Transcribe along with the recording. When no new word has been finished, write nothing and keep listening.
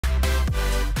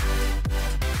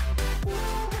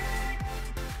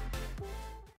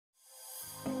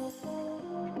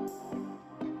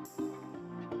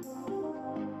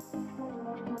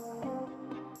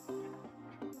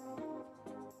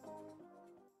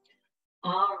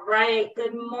right.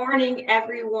 Good morning,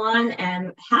 everyone,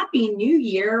 and Happy New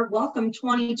Year. Welcome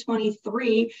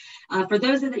 2023. For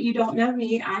those of you who don't know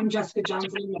me, I'm Jessica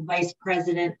Johnson, the Vice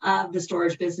President of the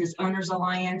Storage Business Owners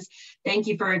Alliance. Thank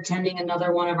you for attending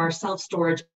another one of our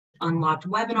self-storage Unlocked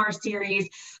webinar series.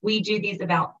 We do these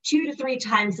about 2 to 3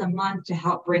 times a month to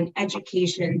help bring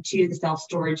education to the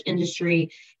self-storage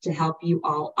industry, to help you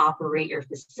all operate your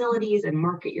facilities and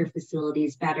market your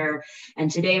facilities better. And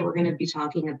today we're going to be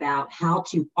talking about how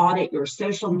to audit your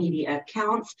social media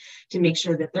accounts to make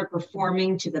sure that they're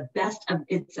performing to the best of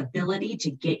its ability to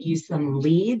get you some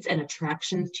leads and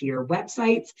attractions to your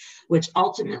websites, which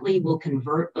ultimately will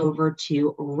convert over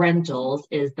to rentals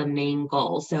is the main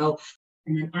goal.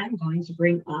 And then I'm going to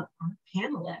bring up our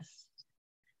panelists.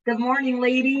 Good morning,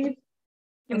 ladies.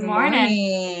 Good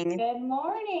morning. Good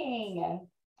morning.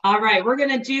 All right, we're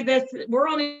going to do this. We're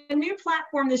on a new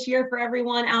platform this year for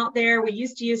everyone out there. We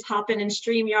used to use Hopin and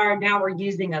StreamYard. Now we're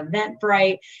using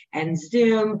Eventbrite and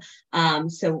Zoom.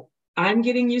 So I'm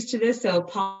getting used to this. So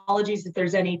apologies if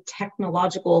there's any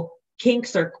technological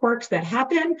kinks or quirks that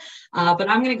happen, but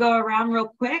I'm going to go around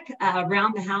real quick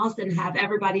around the house and have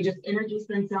everybody just introduce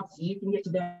themselves so you can get to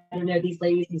better know these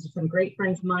ladies. These are some great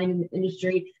friends of mine in the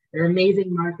industry. They're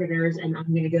amazing marketers, and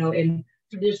I'm going to go in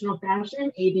traditional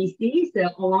fashion, ABC. So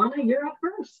Alonna, you're up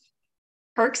first.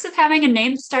 Perks of having a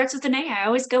name that starts with an A. I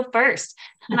always go first.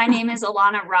 My name is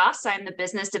Alonna Ross. I'm the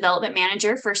Business Development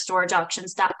Manager for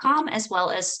StorageAuctions.com as well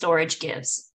as Storage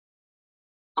Gives.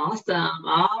 Awesome.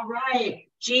 All right.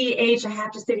 GH, I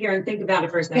have to sit here and think about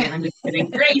it for a second. I'm just kidding.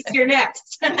 Grace, you're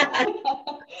next.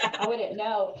 I wouldn't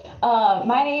know.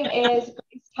 My name is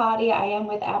Grace Totty. I am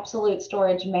with Absolute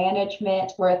Storage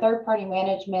Management. We're a third-party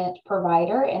management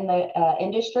provider in the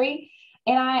industry.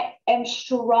 And I am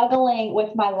struggling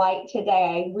with my light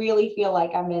today. I really feel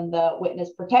like I'm in the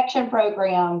witness protection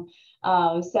program.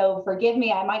 So forgive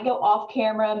me. I might go off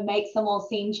camera, make some little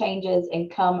scene changes,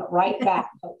 and come right back.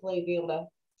 Hopefully be able to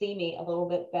see me a little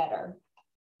bit better.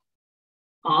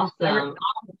 Awesome.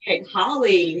 Okay,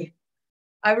 Holly.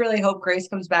 I really hope Grace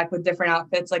comes back with different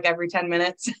outfits like every 10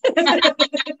 minutes.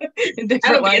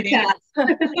 Different lighting.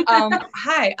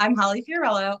 Hi, I'm Holly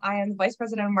Fiorello. I am the Vice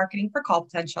President of Marketing for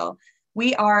CallPotential.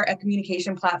 We are a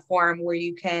communication platform where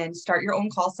you can start your own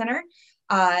call center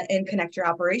and connect your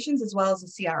operations as well as a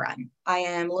CRM. I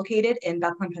am located in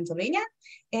Bethlehem, Pennsylvania,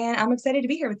 and I'm excited to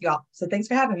be here with you all. So thanks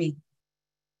for having me.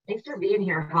 Thanks for being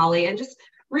here, Holly. And just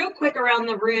real quick around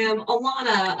the room,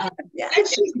 Alonna, and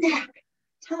she's back.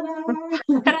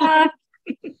 Ta-da!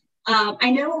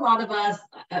 I know a lot of us,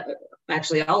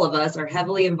 actually all of us, are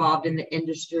heavily involved in the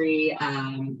industry.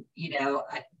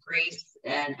 Grace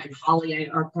and Holly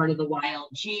are part of the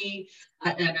YLG,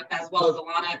 and as well as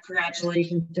Alonna.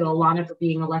 Congratulations to Alonna for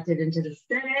being elected into the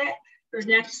Senate for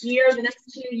next year, the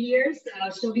next 2 years.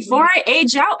 Before I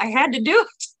age out, I had to do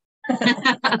it.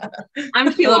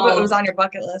 I'm feeling it was on your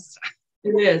bucket list. It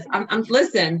is.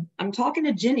 I'm talking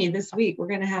to Ginny this week. We're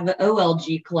going to have an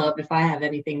OLG club if I have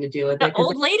anything to do with it. The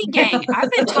old lady gang.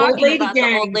 I've been talking about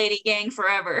the old lady gang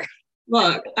forever.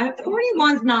 Look,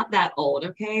 41's not that old,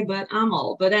 okay? But I'm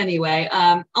old. But anyway,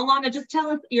 Alonna, just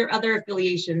tell us your other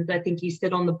affiliations. I think you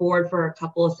sit on the board for a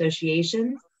couple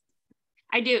associations.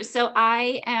 I do. So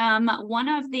I am one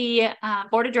of the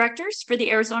board of directors for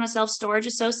the Arizona Self-Storage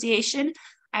Association.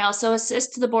 I also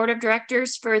assist the board of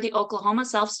directors for the Oklahoma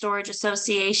Self-Storage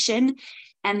Association.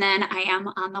 And then I am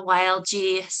on the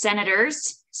YLG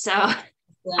Senators. So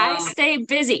I stay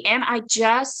busy. And I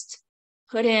just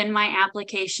put in my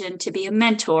application to be a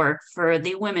mentor for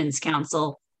the Women's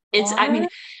Council. I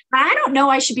don't know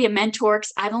I should be a mentor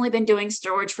because I've only been doing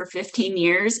storage for 15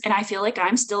 years and I feel like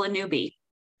I'm still a newbie.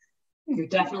 You're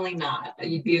definitely not.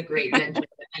 You'd be a great mentor to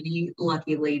any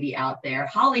lucky lady out there.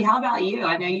 Holly, how about you?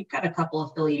 I know you've got a couple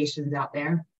affiliations out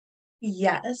there.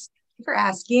 Yes, thank you for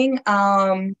asking.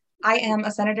 I am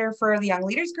a senator for the Young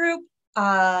Leaders Group,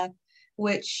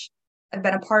 which I've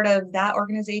been a part of that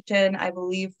organization, I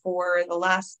believe, for the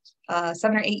last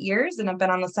 7 or 8 years, and I've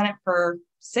been on the Senate for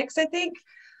 6, I think.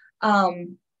 I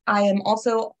am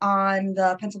also on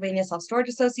the Pennsylvania Self-Storage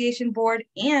Association board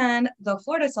and the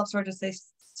Florida Self-Storage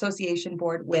Association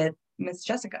board with Miss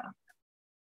Jessica.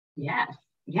 Yes.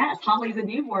 Holly's a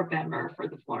new board member for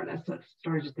the Florida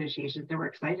Storage Association, so we're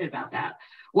excited about that.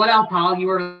 What else, Holly? You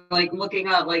were like looking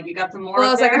up, like you got some more. Well,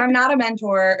 I was like, I'm not a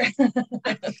mentor.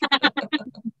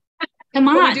 Come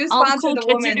on, we do sponsor all the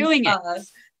cool kids are doing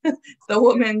it. The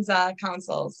Women's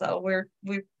Council, so we're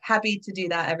happy to do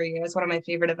that every year. It's one of my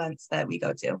favorite events that we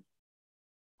go to.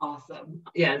 Awesome.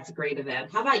 Yeah, it's a great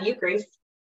event. How about you, Grace?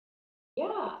 Yeah,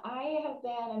 I have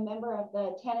been a member of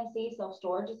the Tennessee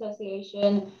Self-Storage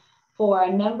Association for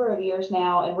a number of years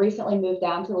now and recently moved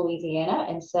down to Louisiana.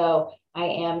 And so I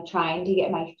am trying to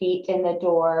get my feet in the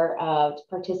door to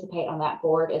participate on that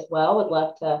board as well. Would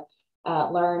love to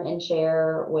learn and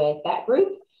share with that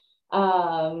group.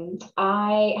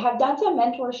 I have done some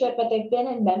mentorship, but they've been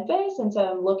in Memphis. And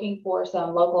so I'm looking for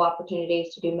some local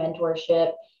opportunities to do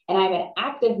mentorship. And I'm an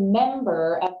active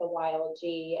member of the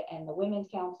YLG and the Women's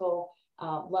Council.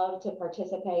 Love to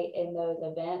participate in those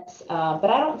events, but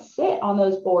I don't sit on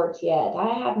those boards yet.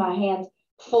 I have my hands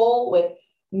full with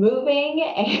moving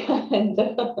and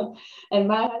and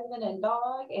my husband and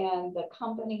dog, and the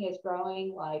company is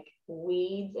growing like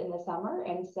weeds in the summer.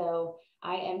 And so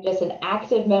I am just an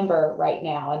active member right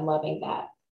now and loving that.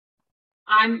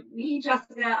 I'm me,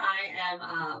 Jessica. I am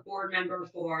a board member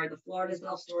for the Florida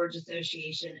Self-Storage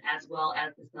Association, as well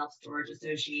as the Self-Storage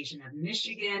Association of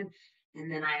Michigan. And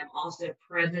then I am also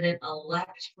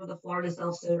president-elect for the Florida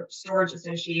Self-Storage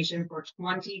Association for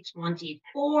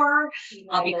 2024.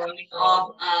 I'll be coming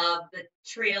off of the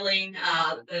trailing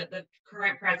the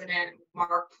current president,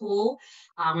 Mark Poole,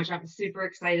 which I'm super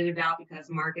excited about because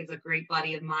Mark is a great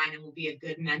buddy of mine and will be a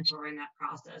good mentor in that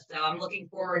process. So I'm looking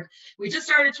forward. We just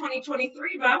started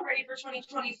 2023, but I'm ready for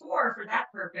 2024 for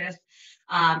that purpose,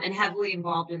 and heavily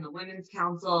involved in the Women's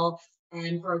Council.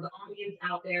 And for the audience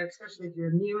out there, especially if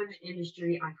you're new in the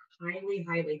industry, I highly,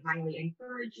 highly, highly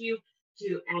encourage you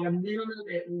to, at a minimum,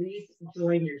 at least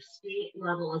join your state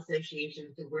level association,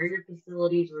 so where your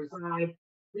facilities reside.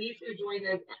 Please do join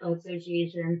those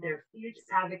associations. They're huge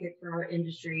advocates for our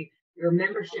industry. Your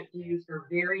membership dues are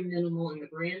very minimal in the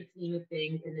grand scheme of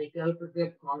things, and they go for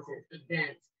good causes,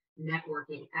 events,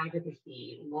 networking,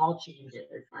 advocacy, law changes.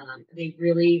 They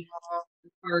really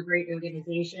are a great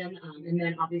organization. And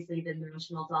then obviously the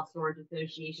National Self-Storage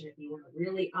Association, if you want to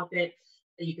really up it,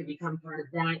 you can become part of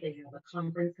that. They have a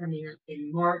conference coming up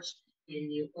in March in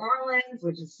New Orleans,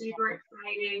 which is super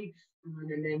exciting.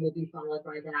 And then we'll be followed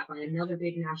by that by another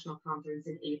big national conference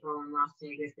in April in Las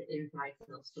Vegas, the Inside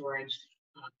Self-Storage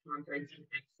Conference and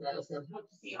Expo. So hope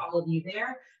to see all of you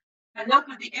there. Enough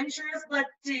of the interest, let's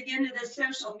dig into the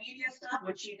social media stuff,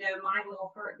 which my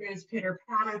little heart goes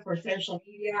pitter-patter for social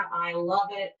media. I love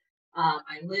it.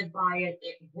 I live by it.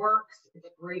 It works. It's a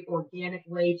great organic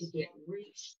way to get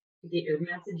reach, to get your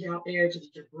message out there, to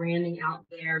get your branding out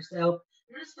there. So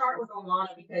I'm going to start with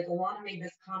Alonna, because Alonna made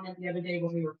this comment the other day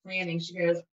when we were planning. She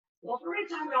goes, well, if we're going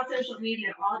to talk about social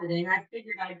media auditing, I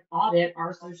figured I'd audit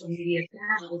our social media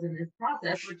channels in this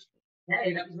process, which,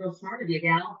 hey, that was real smart of you,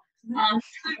 gal.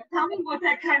 Tell me what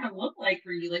that kind of looked like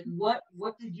for you. Like,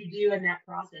 what did you do in that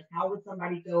process? How would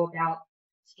somebody go about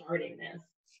starting this?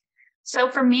 So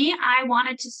for me, I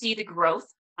wanted to see the growth,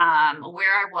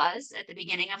 where I was at the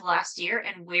beginning of last year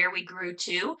and where we grew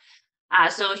to.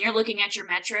 So if you're looking at your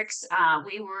metrics,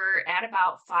 we were at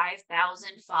about 5,000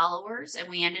 followers, and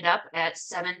we ended up at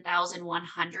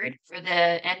 7,100 for the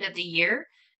end of the year.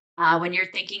 When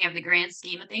you're thinking of the grand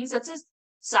scheme of things, that's a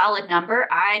solid number.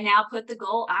 I now put the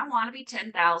goal, I want to be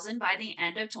 10,000 by the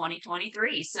end of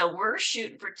 2023. So we're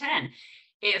shooting for 10.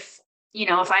 If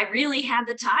I really had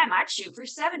the time, I'd shoot for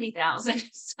 70,000.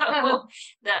 So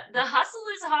the hustle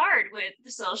is hard with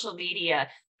the social media.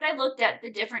 But I looked at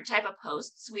the different type of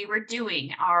posts we were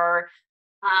doing, our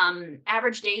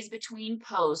average days between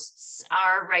posts,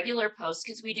 our regular posts,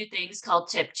 because we do things called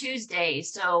Tip Tuesday.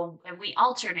 And we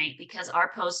alternate because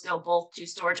our posts go both to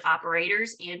storage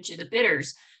operators and to the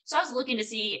bidders. So I was looking to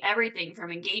see everything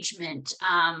from engagement,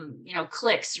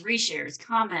 clicks, reshares,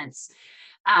 comments,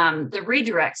 the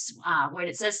redirects, when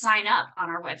it says sign up on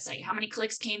our website, how many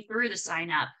clicks came through the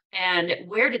sign up, and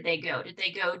where did they go? Did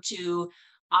they go to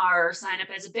our sign up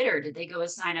as a bidder? Did they go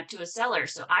as sign up to a seller?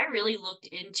 So I really looked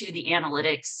into the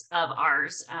analytics of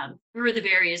ours through the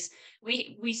various,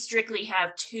 we strictly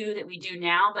have 2 that we do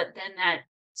now, but then that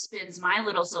spins my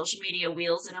little social media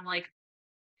wheels, and I'm like,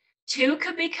 2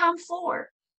 could become 4.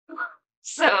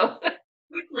 So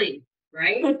Quickly,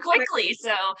 right? Quickly.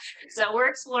 So we're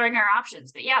exploring our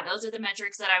options. But yeah, those are the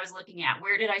metrics that I was looking at.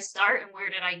 Where did I start and where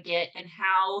did I get, and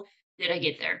how did I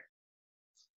get there?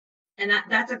 And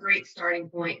that's a great starting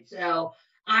point. So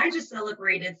I just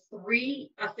celebrated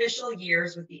 3 official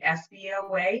years with the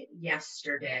SBOA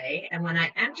yesterday. And when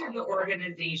I entered the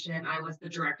organization, I was the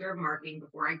director of marketing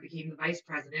before I became the vice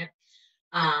president.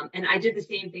 And I did the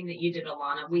same thing that you did,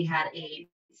 Alonna. We had a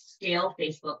stale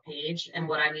Facebook page. And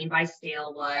what I mean by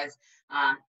stale was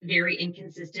very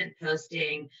inconsistent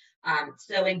posting,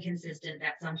 so inconsistent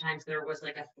that sometimes there was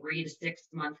like a 3 to 6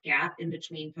 month gap in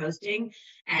between posting.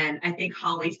 And I think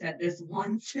Holly said this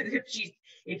once,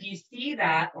 if you see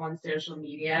that on social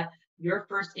media, your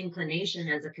first inclination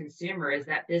as a consumer is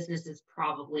that business is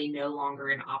probably no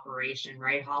longer in operation,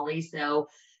 right, Holly? So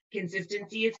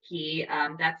consistency is key.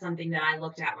 That's something that I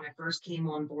looked at when I first came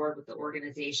on board with the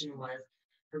organization. Was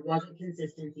there wasn't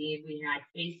consistency. We had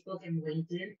Facebook and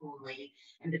LinkedIn only,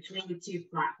 and between the two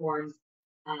platforms,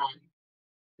 I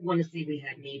want to say we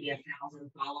had maybe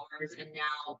 1,000 followers, and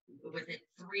now within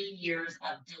 3 years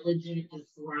of diligent and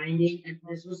grinding, and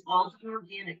this was all done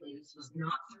organically. This was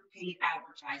not through paid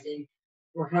advertising.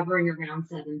 We're hovering around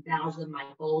 7,000. My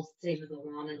goals, same as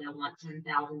Alonna, I want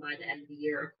 10,000 by the end of the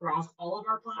year across all of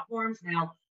our platforms.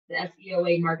 Now, the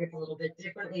SBOA markets a little bit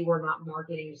differently. We're not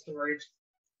marketing storage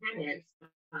tenants.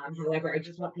 However, I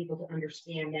just want people to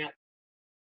understand that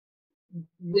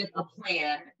with a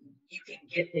plan, you can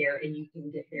get there, and you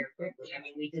can get there quickly. I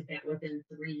mean, we did that within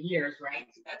 3 years, right?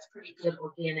 So that's pretty good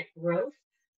organic growth.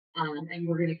 And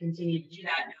we're going to continue to do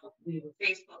that. Now, we were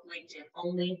Facebook, LinkedIn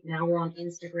only. Now we're on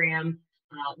Instagram.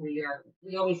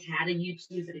 We always had a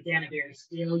YouTube, but again, a very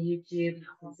stale YouTube,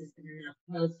 not consistent enough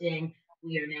posting.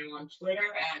 We are now on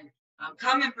Twitter, and I'm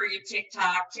coming for you,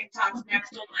 TikTok. TikTok's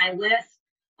next on my list.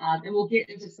 And we'll get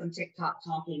into some TikTok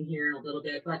talking here in a little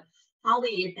bit. But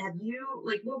Holly, have you,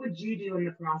 like, what would you do in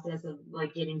the process of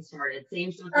like getting started?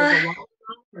 Same stuff as a lot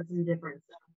or some different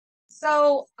stuff?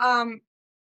 So, I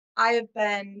have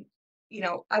been,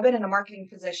 I've been in a marketing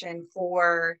position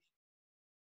for,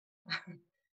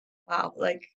 wow,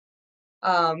 like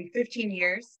 15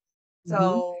 years.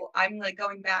 So I'm like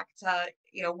going back to,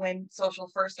 when social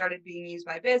first started being used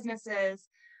by businesses.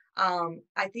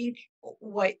 I think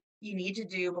what you need to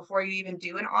do before you even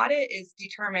do an audit is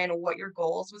determine what your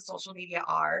goals with social media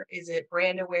are. Is it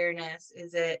brand awareness?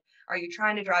 Are you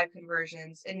trying to drive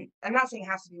conversions? And I'm not saying it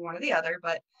has to be one or the other,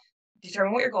 but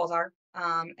determine what your goals are.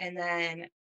 And then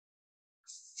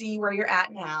see where you're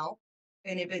at now.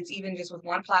 And if it's even just with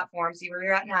one platform, see where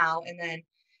you're at now. And then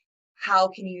how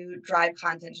can you drive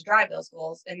content to drive those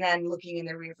goals? And then looking in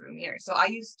the rearview mirror. So I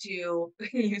used to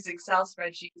use Excel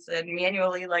spreadsheets and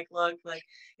manually look,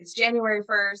 it's January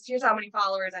 1st. Here's how many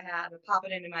followers I have, and pop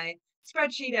it into my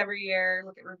spreadsheet every year,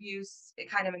 look at reviews,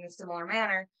 kind of in a similar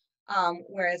manner.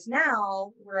 Whereas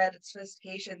now we're at a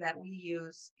sophistication that we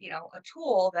use, a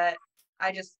tool that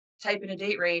I just type in a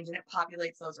date range and it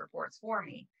populates those reports for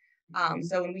me.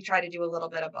 So when we try to do a little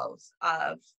bit of both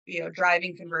of,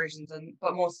 driving conversions,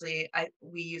 but mostly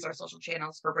we use our social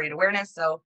channels for brand awareness.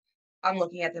 So I'm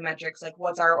looking at the metrics, like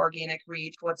what's our organic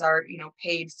reach, what's our,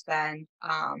 paid spend.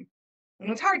 And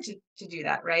it's hard to do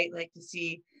that, right? Like to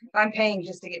see if I'm paying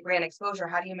just to get brand exposure,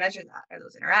 how do you measure that? Are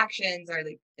those interactions? Are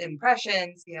they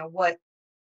impressions?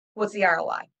 What's the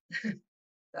ROI?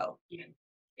 So yeah.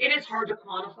 It is hard to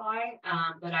quantify,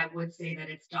 but I would say that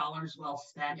it's dollars well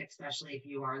spent, especially if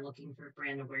you are looking for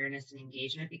brand awareness and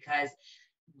engagement, because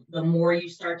the more you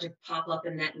start to pop up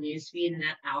in that newsfeed and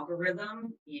that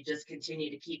algorithm, you just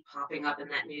continue to keep popping up in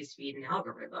that newsfeed and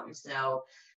algorithm. So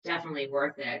definitely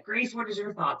worth it. Grace, what is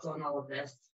your thoughts on all of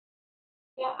this?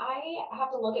 Yeah, I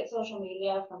have to look at social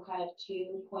media from kind of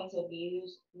 2 points of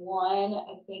views. One,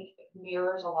 I think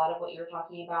mirrors a lot of what you're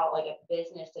talking about, like a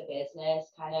business to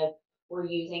business kind of. We're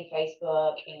using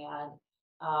Facebook and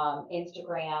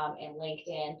Instagram and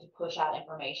LinkedIn to push out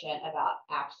information about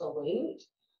Absolute,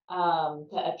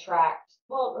 to attract,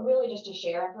 well, really just to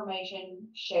share information,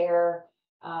 share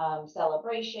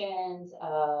celebrations,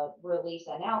 release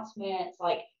announcements.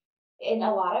 Like in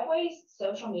a lot of ways,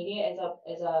 social media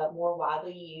is a more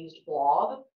widely used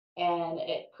blog, and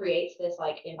it creates this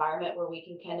like environment where we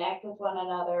can connect with one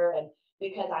another. And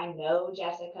because I know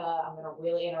Jessica, I'm going to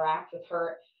really interact with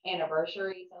her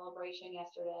anniversary celebration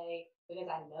yesterday. Because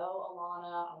I know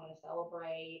Alonna, I want to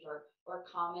celebrate or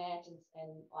comment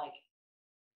and like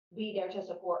be there to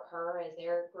support her as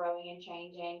they're growing and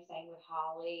changing. Same with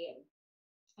Holly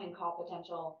and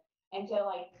CallPotential. And so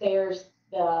like there's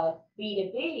the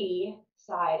B2B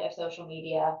side of social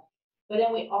media, but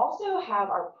then we also have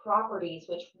our properties,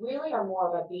 which really are more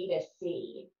of a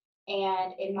B2C.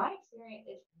 And in my experience,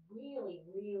 it's really,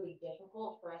 really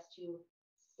difficult for us to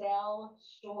sell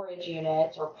storage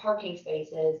units or parking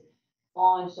spaces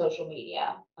on social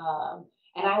media.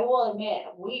 And I will admit,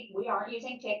 we aren't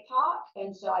using TikTok.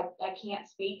 And so I can't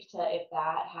speak to if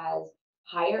that has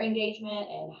higher engagement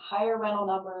and higher rental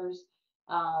numbers.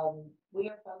 We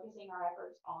are focusing our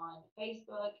efforts on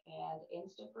Facebook and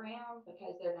Instagram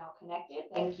because they're now connected.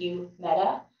 Thank you,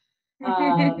 Meta.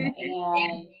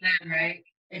 And right,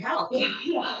 it helps.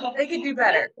 Yeah. They could do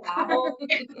better.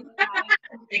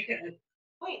 They could.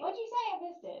 Wait, what'd you say? I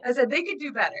missed it. I said they could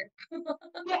do better.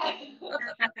 Yeah. Oh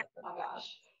my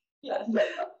gosh. Yes.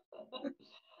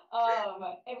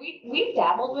 And we've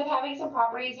dabbled with having some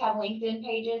properties have LinkedIn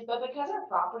pages, but because our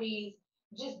properties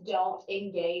just don't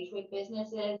engage with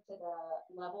businesses to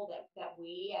the level that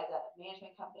we as a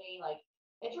management company, like,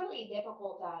 it's really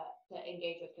difficult to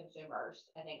engage with consumers,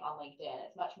 I think, on LinkedIn.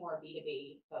 It's much more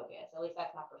B2B focused. At least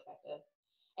that's my perspective.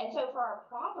 And so for our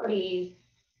properties,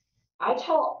 I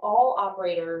tell all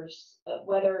operators,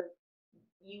 whether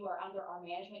you are under our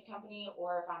management company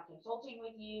or if I'm consulting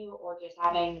with you or just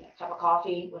having a cup of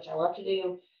coffee, which I love to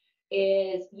do,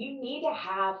 is you need to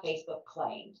have Facebook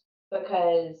claimed,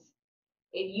 because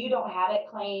if you don't have it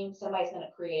claimed, somebody's going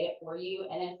to create it for you,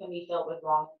 and then it's going to be filled with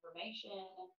wrong information,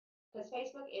 because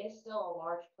Facebook is still a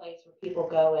large place where people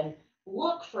go and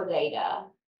look for data.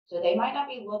 So they might not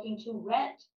be looking to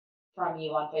rent from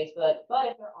you on Facebook, but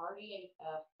if they're already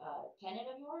a tenant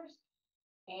of yours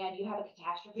and you have a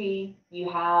catastrophe, you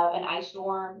have an ice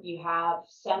storm, you have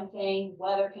something,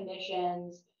 weather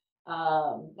conditions,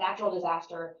 natural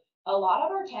disaster, a lot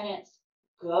of our tenants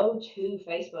go to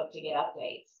Facebook to get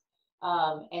updates.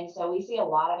 And so we see a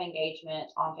lot of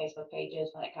engagement on Facebook pages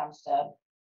when it comes to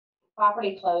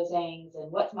property closings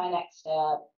and what's my next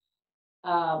step,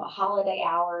 holiday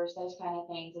hours, those kind of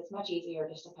things. It's much easier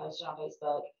just to post it on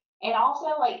Facebook. And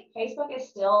also, like, Facebook is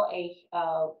still a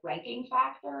ranking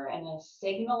factor and a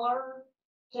signaler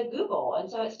to Google. And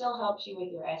so it still helps you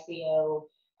with your SEO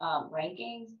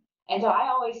rankings. And so I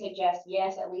always suggest,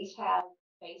 yes, at least have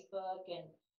Facebook, and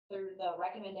through the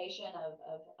recommendation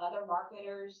of other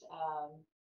marketers,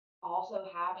 also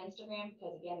have Instagram,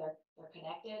 because again, they're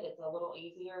connected. It's a little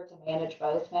easier to manage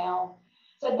both now.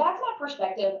 So that's my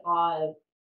perspective of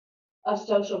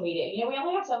social media. You know, we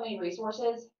only have so many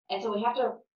resources, and so we have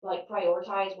to like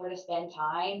prioritize where to spend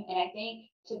time. And I think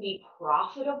to be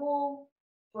profitable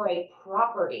for a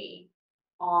property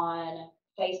on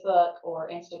Facebook or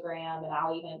Instagram, and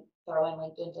I'll even throw in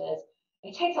LinkedIn to this,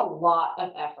 it takes a lot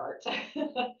of effort,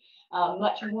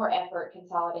 much more effort,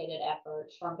 consolidated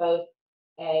efforts from both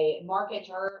a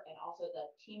marketer and also the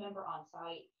team member on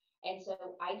site. And so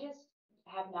I just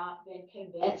have not been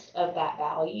convinced of that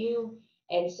value.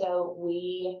 And so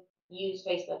we use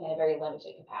Facebook in a very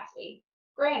limited capacity.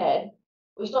 Granted,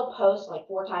 we still post like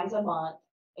 4 times a month.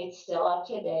 It's still up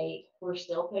to date. We're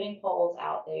still putting polls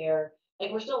out there.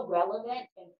 Like, we're still relevant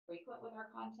and frequent with our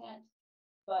content,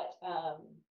 but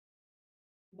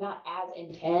not as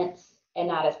intense and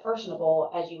not as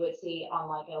personable as you would see on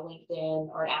like a LinkedIn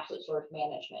or an Absolute Storage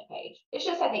management page. It's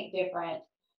just, I think, different.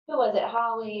 Who was it?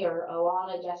 Holly or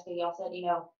Alonna, Jessica, y'all said, you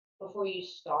know, before you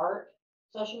start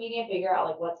social media, figure out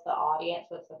like what's the audience,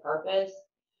 what's the purpose.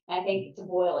 And I think to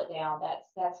boil it down,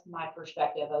 that's my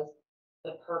perspective of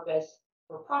the purpose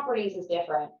for properties is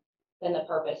different than the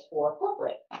purpose for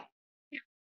corporate.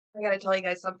 I gotta tell you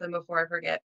guys something before I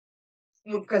forget,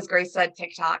 because Grace said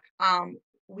TikTok.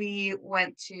 We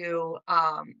went to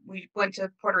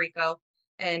Puerto Rico,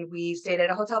 and we stayed at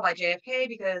a hotel by JFK,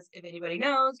 because if anybody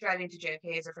knows, driving to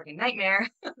JFK is a freaking nightmare.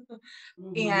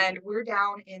 And we're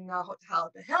down in the hotel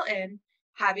at the Hilton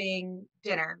having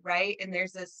dinner, right? And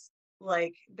there's this,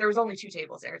 like, there was only 2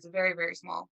 tables there. It's a very, very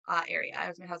small area. I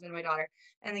was my husband and my daughter,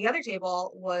 and the other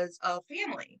table was a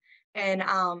family. And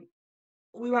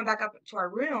we went back up to our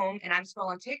room, and I'm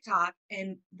scrolling TikTok,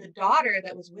 and the daughter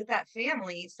that was with that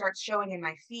family starts showing in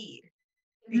my feed,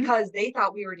 because they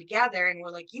thought we were together, and we're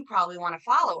like, you probably want to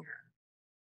follow her.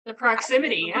 The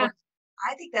proximity, yeah.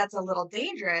 I think that's a little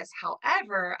dangerous.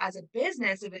 However, as a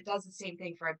business, if it does the same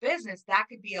thing for a business, that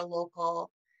could be a local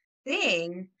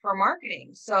thing for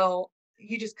marketing. So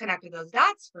you just connected those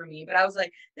dots for me, but I was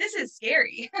like, this is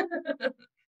scary.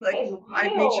 Like,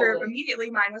 I made sure immediately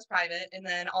mine was private, and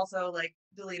then also like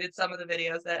deleted some of the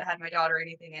videos that had my daughter or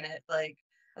anything in it. Like,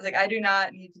 I was like, I do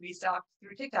not need to be stalked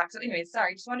through TikTok. So anyways,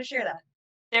 sorry, just wanted to share that.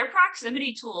 Their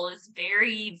proximity tool is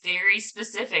very, very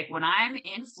specific. When I'm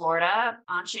in Florida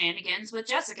on shenanigans with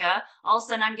Jessica, all of a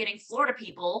sudden I'm getting Florida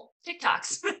people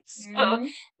TikToks. So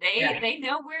they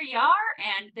know where you are,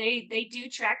 and they do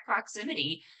track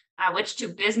proximity, which to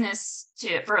business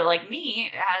for like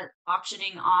me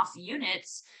auctioning off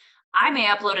units, I may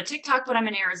upload a TikTok, but I'm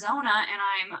in Arizona and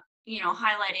I'm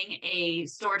highlighting a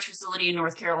storage facility in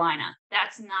North Carolina.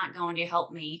 That's not going to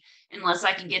help me unless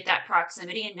I can get that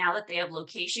proximity. And now that they have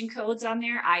location codes on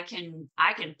there, I can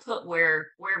put where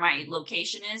my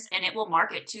location is, and it will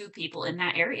market to people in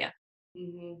that area.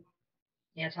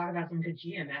 Yeah, talk about some good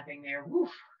geo-mapping there.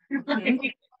 Woof. Oh my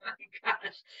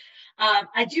gosh.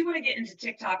 I do want to get into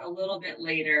TikTok a little bit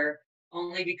later,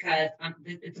 only because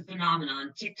it's a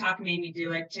phenomenon. TikTok made me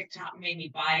do it. TikTok made me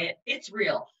buy it. It's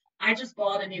real. I just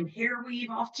bought a new hair weave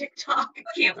off TikTok.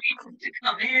 I can't wait for it to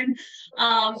come in.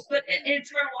 But it's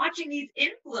from watching these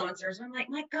influencers. I'm like,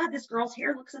 my God, this girl's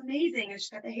hair looks amazing. And she's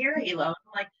got the hair halo. I'm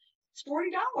like, it's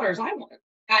 $40. I want it.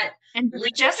 And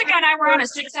Jessica and I were on a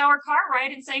 6-hour car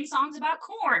ride and sang songs about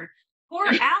corn. Poor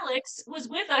Alex was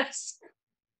with us.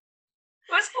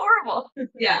 It was horrible.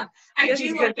 Yeah. I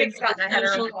do good things got ahead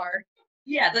of her car.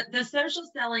 Yeah, the social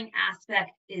selling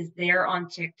aspect is there on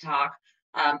TikTok.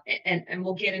 And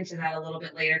we'll get into that a little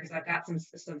bit later because I've got some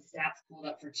stats pulled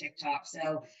up for TikTok.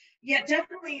 So yeah,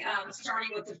 definitely starting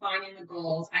with defining the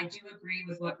goals. I do agree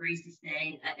with what Grace is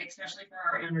saying, especially for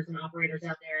our owners and operators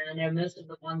out there. And I know most of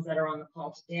the ones that are on the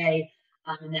call today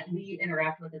that we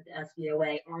interact with at the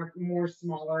SBOA are more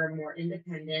smaller and more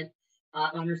independent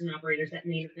owners and operators that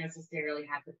may not necessarily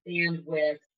have the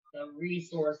bandwidth, the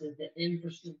resources, the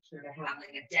infrastructure to have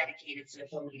like a dedicated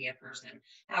social media person.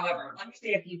 However, let me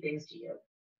say a few things to you.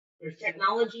 There's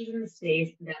technologies in the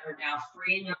space that are now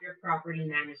freeing up your property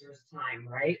manager's time,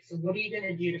 right? So what are you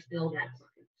going to do to fill that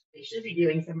time? They should be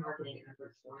doing some marketing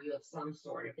efforts for you of some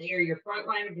sort. If they are your front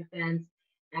line of defense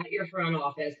at your front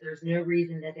office, there's no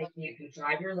reason that they can't go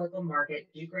drive your local market,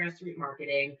 do grassroots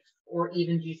marketing, or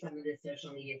even do some of this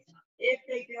social media stuff if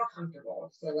they feel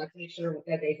comfortable. So let's make sure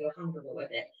that they feel comfortable with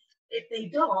it. If they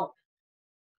don't,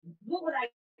 what would I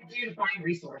do to find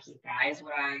resources, guys?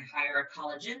 Would I hire a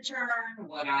college intern?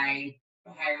 Would I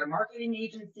hire a marketing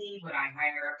agency? Would I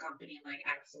hire a company like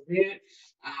Absolute,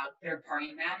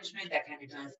 third-party management that kind of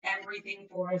does everything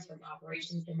for us from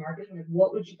operations to marketing? Like,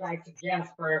 what would you guys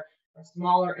suggest for a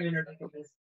smaller owner that can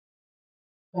just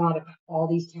all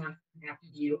these tasks you have to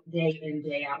do day in,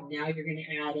 day out? Now you're going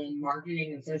to add in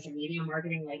marketing and social media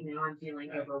marketing. Like, now I'm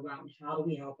feeling overwhelmed. How do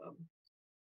we help them?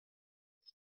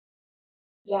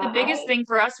 Yeah, The biggest thing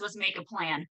for us was make a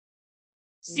plan.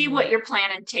 See what your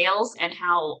plan entails and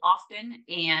how often,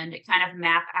 and kind of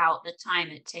map out the time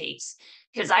it takes.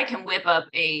 Because I can whip up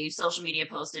a social media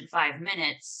post in 5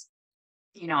 minutes,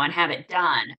 and have it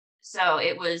done. So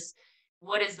it was,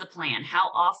 what is the plan? How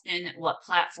often, what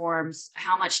platforms,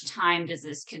 how much time does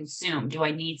this consume? Do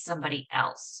I need somebody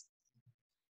else?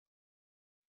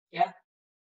 Yeah.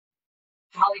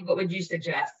 Holly, what would you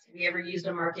suggest? Have you ever used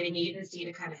a marketing agency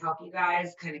to kind of help you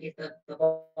guys kind of get the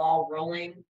ball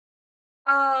rolling?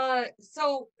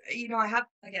 So I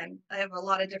have a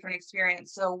lot of different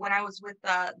experience. So when I was with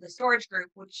the storage group,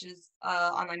 which is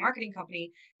online marketing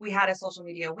company, we had a social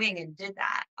media wing and did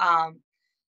that.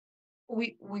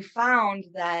 We found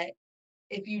that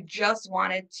if you just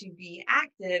wanted to be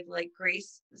active, like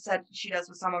Grace said she does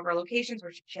with some of her locations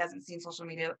where she hasn't seen social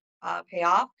media pay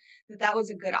off, that was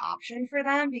a good option for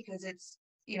them because it's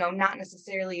not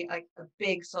necessarily like a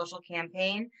big social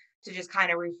campaign to just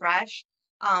kind of refresh.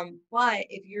 But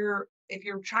if you're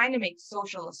trying to make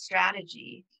social a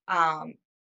strategy, and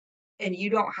you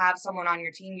don't have someone on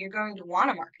your team, you're going to want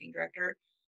a marketing director,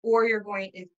 or if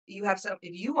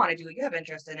you want to do it, you have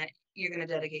interest in it, you're going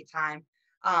to dedicate time.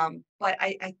 But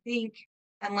I think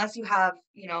unless you have,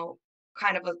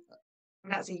 kind of I'm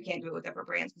not saying you can't do it with different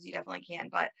brands because you definitely can,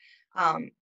 but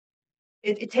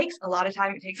it takes a lot of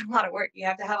time. It takes a lot of work. You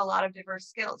have to have a lot of diverse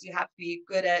skills. You have to be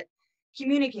good at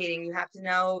communicating. You have to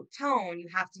know tone. You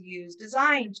have to use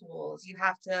design tools. You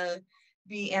have to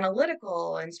be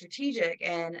analytical and strategic,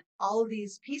 and all of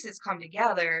these pieces come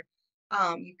together.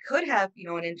 You could have,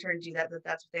 an intern do that's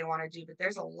what they want to do, but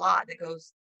there's a lot that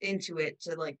goes into it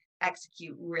to like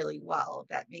execute really well, if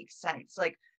that makes sense.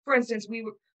 Like, for instance,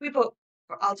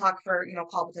 I'll talk for,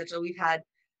 CallPotential. We've had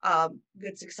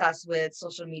good success with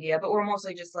social media, but we're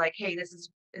mostly just like, hey, this is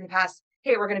in the past,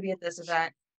 hey, we're going to be at this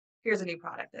event. Here's a new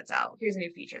product that's out. Here's a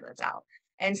new feature that's out.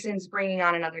 And since bringing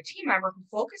on another team member who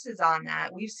focuses on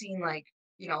that, we've seen like,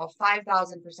 a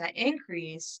 5,000%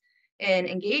 increase in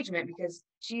engagement because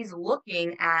she's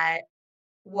looking at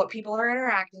what people are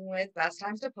interacting with, best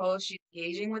times to post. She's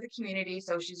engaging with the community.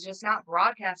 So she's just not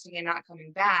broadcasting and not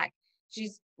coming back.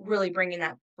 She's really bringing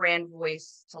that brand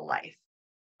voice to life.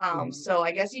 So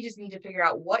I guess you just need to figure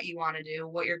out what you want to do,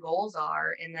 what your goals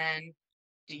are, and then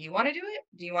do you want to do it?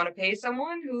 Do you want to pay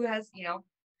someone who has,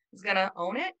 is going to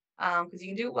own it? Because you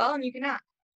can do it well and you cannot.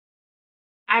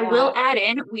 I will add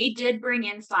in, we did bring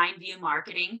in Fine View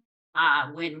Marketing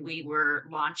when we were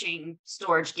launching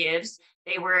Storage Gives.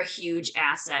 They were a huge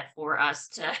asset for us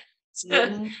to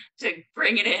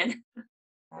bring it in.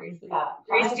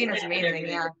 Christina's amazing,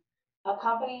 yeah. A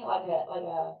company like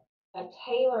a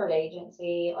tailored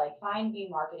agency, like Fine View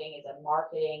Marketing is a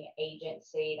marketing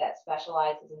agency that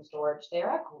specializes in storage. They're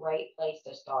a great place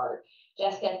to start.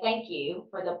 Jessica, thank you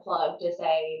for the plug to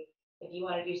say if you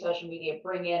want to do social media,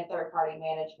 bring in third-party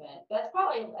management. That's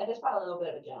probably a little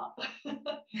bit of a jump.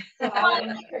 So I would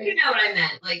encourage, you know what I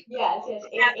meant. Like, yes,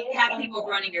 have people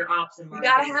running your ops and You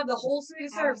marketing. gotta have the whole suite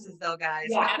of services though, guys.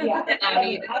 Yeah. I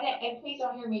mean, And please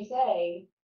don't hear me say,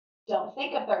 don't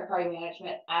think of third-party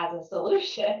management as a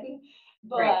solution,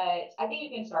 but Right. I think you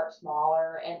can start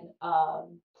smaller. And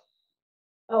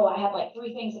I had like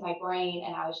three things in my brain,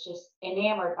 and I was just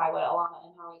enamored by what Alonna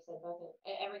and Holly said.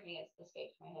 Everything has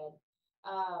escaped my head.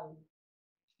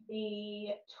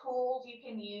 The tools you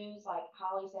can use, like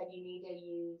Holly said, you need to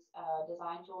use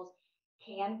design tools.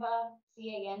 Canva,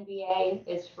 CANVA,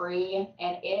 is free,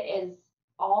 and it is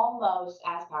almost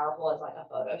as powerful as like a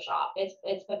Photoshop.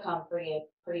 It's become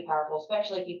pretty powerful,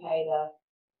 especially if you pay the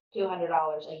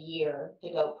 $200 a year to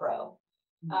go pro.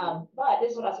 But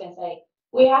this is what I was going to say.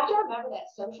 We have to remember that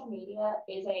social media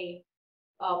is a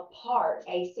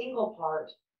single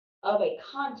part of a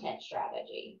content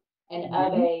strategy and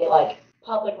of a like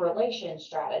public relations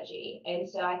strategy. And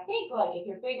so I think like if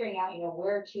you're figuring out,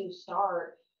 where to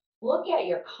start, look at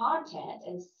your content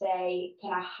and say,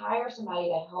 can I hire somebody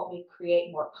to help me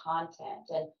create more content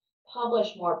and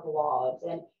publish more blogs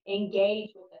and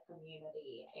engage with the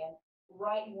community and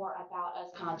write more about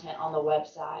us content on the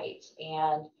website?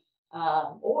 And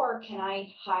or can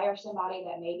I hire somebody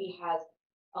that maybe has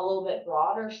a little bit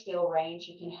broader skill range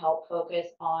who can help focus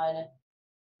on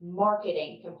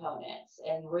marketing components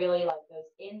and really like those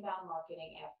inbound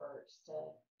marketing efforts to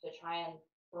try and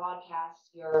broadcast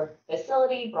your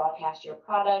facility, broadcast your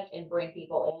product, and bring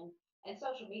people in. And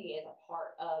social media is a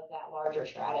part of that larger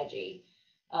strategy.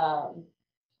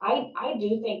 I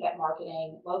do think that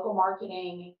local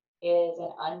marketing is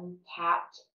an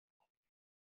untapped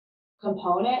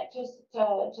component to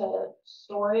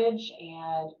storage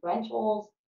and rentals.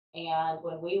 And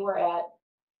when we were at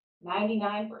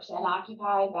 99%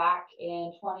 occupied back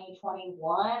in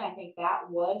 2021, I think that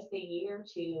was the year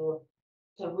to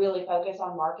really focus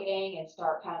on marketing and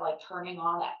start kind of like turning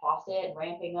on that faucet and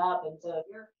ramping up. And so if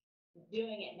you're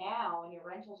doing it now and your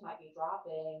rentals might be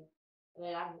dropping,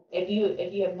 then if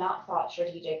you have not thought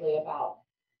strategically about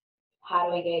how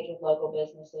to engage with local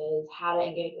businesses, how to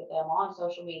engage with them on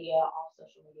social media, off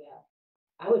social media,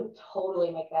 I would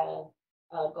totally make that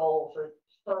a goal for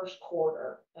first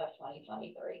quarter of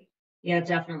 2023. Yeah,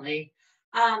 definitely.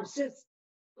 Since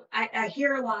I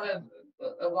hear a lot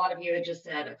of you had just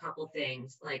said a couple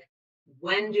things like,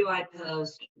 when do I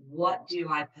post? What do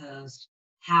I post?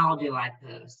 How do I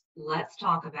post? Let's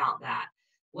talk about that.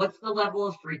 What's the level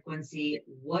of frequency?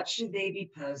 What should they be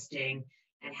posting?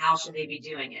 And how should they be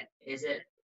doing it? Is it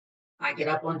I get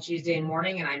up on Tuesday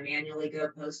morning and I manually go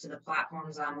post to the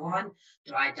platforms I'm on?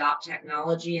 Do I adopt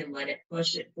technology and let it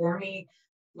push it for me?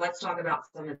 Let's talk about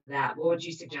some of that. What would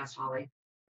you suggest, Holly?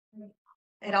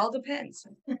 It all depends,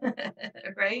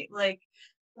 right? Like,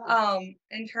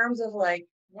 in terms of like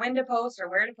when to post or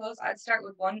where to post, I'd start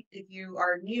with one. If you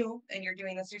are new and you're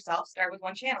doing this yourself, start with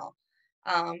one channel.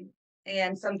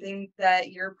 And something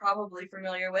that you're probably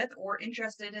familiar with or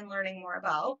interested in learning more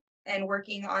about and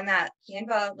working on that.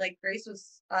 Canva, like Grace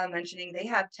was mentioning, they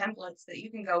have templates that you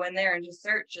can go in there and just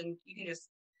search, and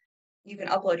you can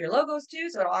upload your logos too,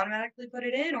 so it'll automatically put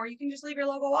it in, or you can just leave your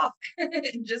logo off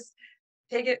and just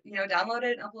take it, download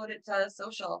it and upload it to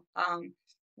social.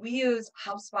 We use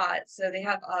HubSpot, so they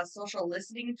have a social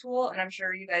listening tool, and I'm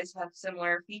sure you guys have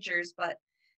similar features, but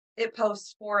it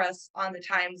posts for us on the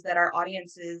times that our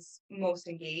audience is most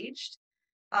engaged.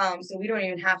 So we don't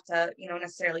even have to,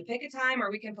 necessarily pick a time,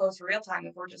 or we can post real time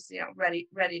if we're just, ready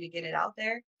to get it out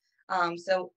there.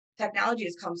 So technology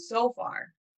has come so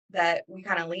far that we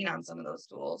kind of lean on some of those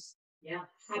tools. Yeah.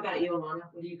 How about you, Alonna?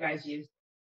 What do you guys use?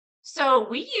 So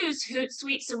we use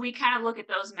Hootsuite. So we kind of look at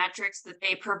those metrics that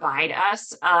they provide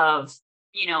us of,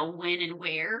 when and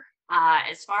where.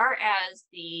 As far as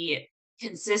the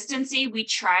consistency, we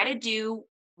try to do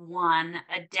one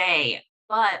a day,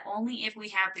 but only if we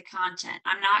have the content.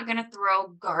 I'm not going to throw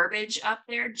garbage up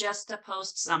there just to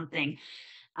post something.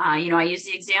 I used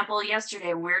the example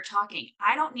yesterday when we were talking.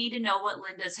 I don't need to know what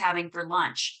Linda's having for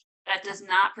lunch. That does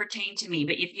not pertain to me.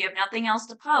 But if you have nothing else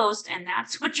to post and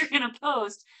that's what you're going to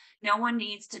post, no one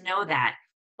needs to know that.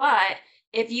 But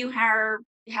if you are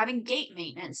having gate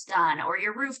maintenance done, or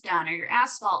your roof done, or your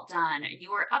asphalt done,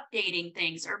 you are updating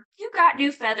things, or you got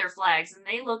new feather flags and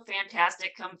they look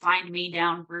fantastic, come find me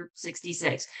down Route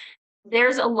 66.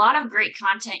 There's a lot of great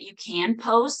content you can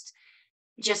post.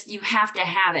 Just you have to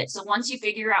have it. So once you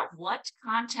figure out what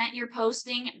content you're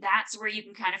posting, that's where you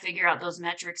can kind of figure out those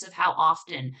metrics of how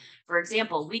often. For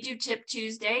example, we do Tip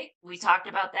Tuesday. We talked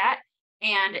about that,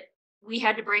 and we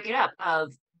had to break it up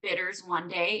of bidders one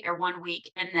day or 1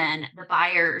 week, and then the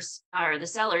buyers or the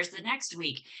sellers the next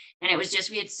week. And it was just,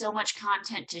 we had so much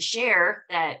content to share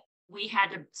that we had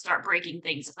to start breaking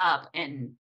things up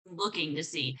and looking to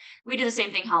see. We do the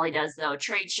same thing Holly does though,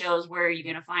 trade shows, where are you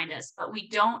going to find us? But we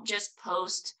don't just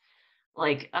post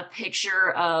like a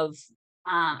picture of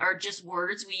or just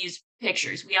words. We use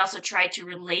pictures. We also try to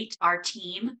relate our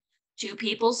team to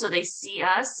people so they see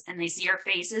us and they see our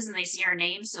faces and they see our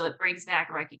names, so it brings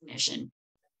back recognition.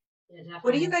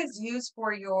 What do you guys use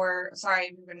for your, sorry,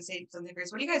 I'm going to say something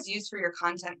first. What do you guys use for your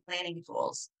content planning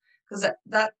tools? Because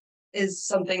that is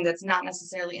something that's not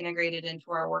necessarily integrated into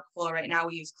our workflow right now.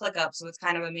 We use ClickUp, so it's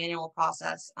kind of a manual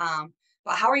process.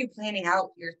 But how are you planning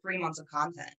out your 3 months of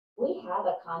content? We have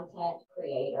a content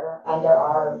creator under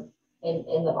our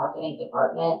in the marketing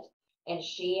department, and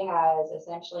she has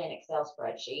essentially an Excel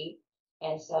spreadsheet.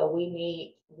 And so we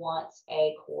meet once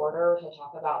a quarter to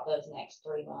talk about those next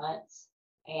 3 months.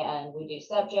 And we do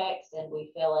subjects and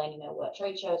we fill in, what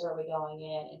trade shows are we going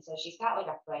in. And so she's got like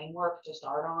a framework to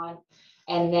start on.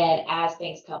 And then as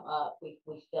things come up, we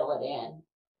fill it in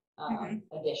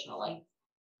additionally.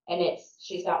 And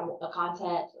she's got a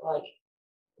content like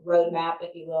roadmap,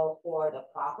 if you will, for the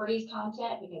properties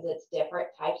content, because it's different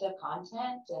types of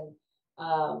content. And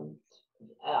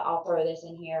I'll throw this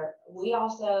in here. We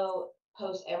also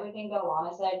post everything that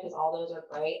Alonna said, because all those are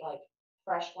great, like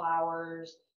fresh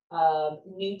flowers,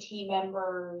 new team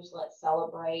members, let's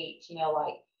celebrate,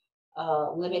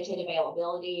 limited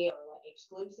availability or like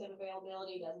exclusive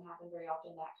availability. Doesn't happen very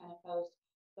often, that kind of post.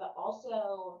 But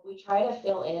also we try to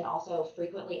fill in also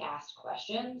frequently asked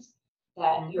questions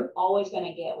that you're always going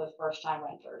to get with first-time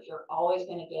renters. You're always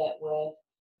going to get with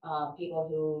people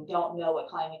who don't know what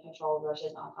climate control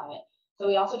versus non-climate. So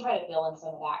we also try to fill in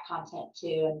some of that content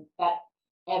too, and that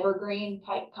evergreen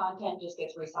type content just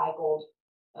gets recycled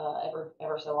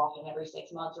ever so often, every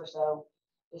 6 months or so.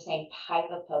 The same type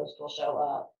of post will show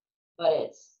up, but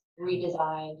it's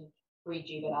redesigned,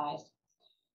 rejuvenized.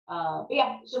 But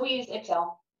yeah, so we use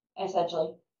Excel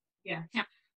essentially.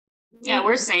 Yeah,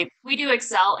 we're safe. We do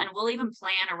Excel, and we'll even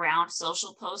plan around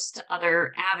social posts to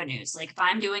other avenues. Like if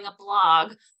I'm doing a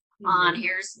blog on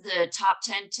here's the top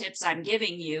 10 tips I'm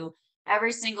giving you,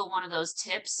 every single one of those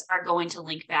tips are going to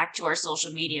link back to our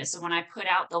social media. So when I put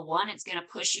out the one, it's going to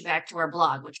push you back to our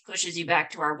blog, which pushes you back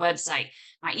to our website.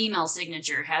 My email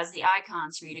signature has the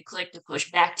icons for you to click to push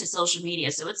back to social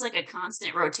media. So it's like a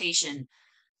constant rotation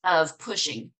of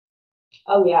pushing.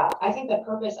 Oh yeah, I think the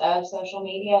purpose of social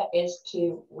media is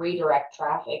to redirect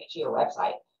traffic to your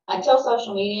website. Until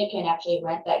social media can actually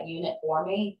rent that unit for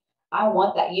me, I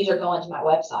want that user going to my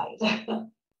website.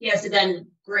 Yeah, so then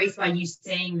Grace, by you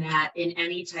saying that in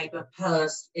any type of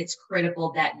post, it's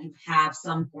critical that you have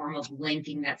some form of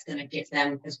linking that's going to get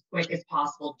them as quick as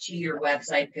possible to your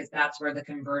website, because that's where the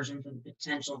conversion for the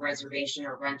potential reservation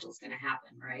or rental is going to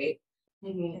happen, right?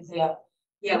 Yeah.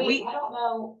 Yeah, I don't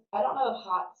know if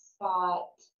Hotspot,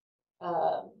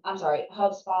 I'm sorry,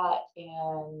 HubSpot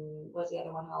and what's the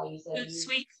other one, Holly, you said?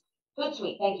 Hootsuite.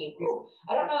 Hootsuite, thank you.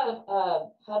 I don't know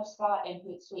if HubSpot and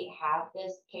Hootsuite have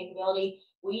this capability.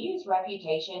 We use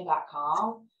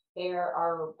reputation.com. They're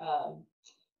our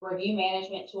review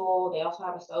management tool. They also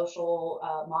have a social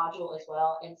module as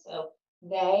well. And so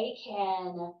they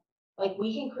can,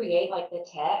 we can create the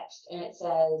text, and it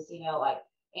says,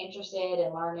 interested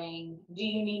in learning, do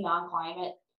you need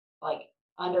non-climate,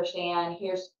 understand,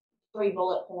 here's 3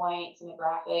 bullet points in the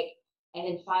graphic, and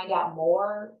then find out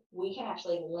more. We can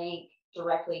actually link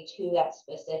directly to that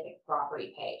specific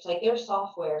property page. There's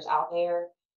softwares out there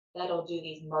that'll do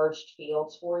these merged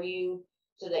fields for you,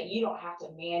 so that you don't have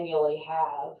to manually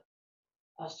have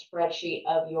a spreadsheet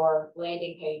of your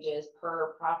landing pages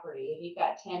per property. If you've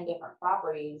got 10 different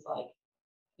properties,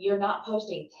 you're not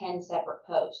posting 10 separate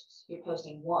posts, you're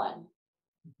posting one,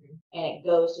 and it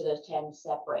goes to those 10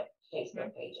 separate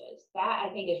Facebook pages. That I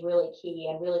think is really key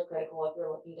and really critical if you're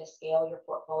looking to scale your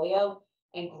portfolio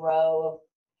and grow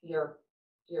your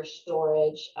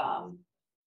storage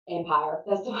empire.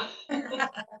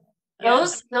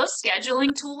 Those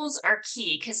scheduling tools are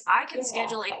key, because I can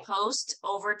schedule a post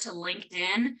over to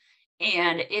LinkedIn,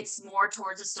 and it's more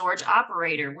towards a storage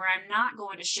operator, where I'm not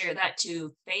going to share that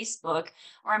to Facebook,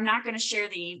 or I'm not going to share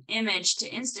the image to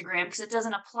Instagram, because it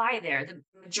doesn't apply there. The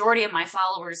majority of my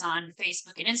followers on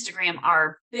Facebook and Instagram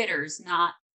are bidders,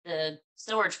 not the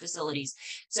storage facilities.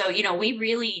 So, we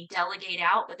really delegate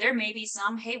out, but there may be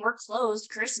some, hey, we're closed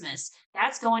Christmas.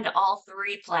 That's going to all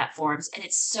 3 platforms. And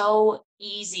it's so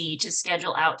easy to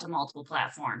schedule out to multiple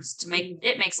platforms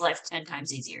it makes life 10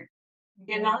 times easier.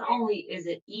 And not only is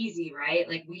it easy, right?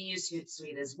 Like we use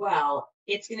Hootsuite as well.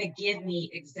 It's going to give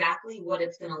me exactly what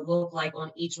it's going to look like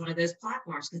on each one of those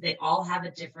platforms because they all have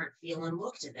a different feel and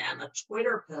look to them. A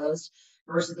Twitter post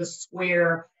versus a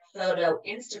square photo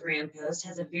Instagram post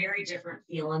has a very different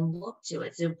feel and look to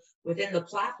it. So within the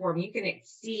platform, you can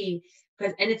see,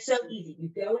 and it's so easy. You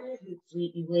go into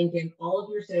Hootsuite, you link in all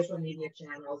of your social media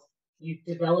channels, you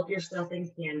develop your stuff in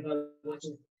Canva, which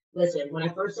is, listen, when I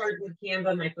first started with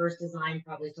Canva, my first design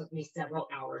probably took me several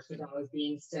hours because I was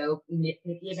being so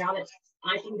nitpicky about it.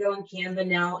 I can go in Canva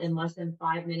now in less than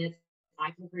 5 minutes.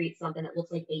 I can create something that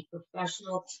looks like a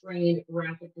professional trained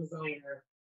graphic designer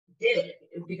did it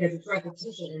because it's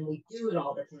repetition and we do it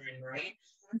all the time, right?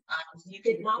 So you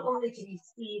can not only can you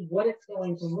see what it's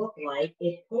going to look like,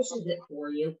 it pushes it for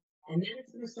you, and then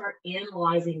it's going to start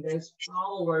analyzing those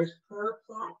followers per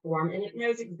platform, and it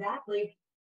knows exactly,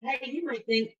 hey, you might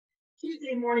think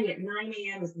Tuesday morning at 9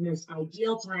 a.m. is the most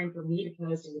ideal time for me to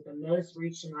post and with the most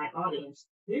reach to my audience.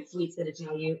 Hootsuite's going to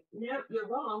tell you, no, you're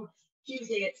wrong.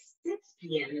 Tuesday at 6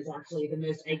 p.m. is actually the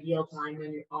most ideal time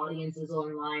when your audience is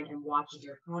online and watches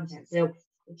your content. So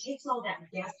it takes all that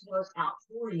guesswork out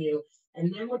for you.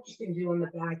 And then what you can do on the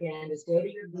back end is go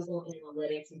to your Google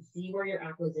Analytics and see where your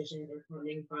acquisitions are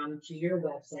coming from to your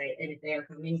website. And if they are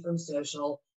coming from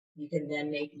social, you can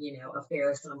then make, a fair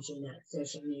assumption that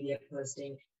social media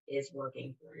posting is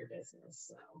working for your business.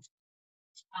 So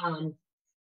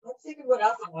let's think of what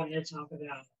else I wanted to talk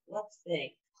about. Let's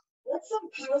think. Let's talk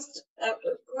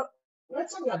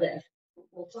about this.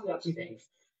 We'll talk about two things.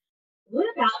 What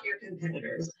about your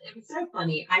competitors? It was so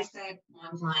funny. I said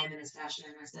one time in a session,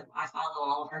 I said, I follow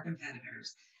all of our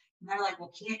competitors. And they're like,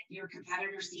 well, can't your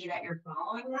competitors see that you're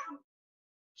following them?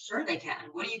 Sure they can.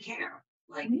 What do you care?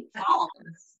 Like, follow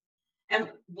them.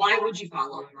 And why would you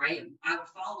follow them, right? I would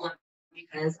follow them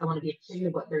because I want to be attuned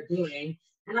to what they're doing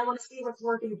and I want to see what's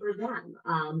working for them.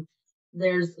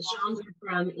 There's Chandra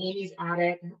from Amy's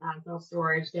Attic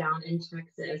self-storage down in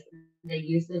Texas. They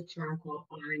use this term called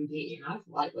R&D. And I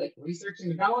was like research and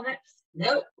development.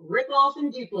 Nope, rip off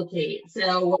and duplicate.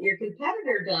 So what your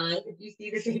competitor does, if you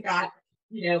see that they got,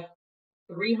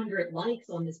 300 likes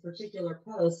on this particular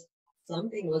post,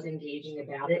 something was engaging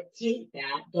about it. Take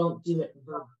that, don't do it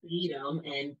verbatim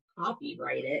and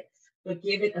copyright it, but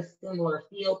give it a similar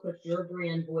feel, put your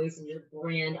brand voice and your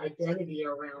brand identity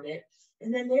around it.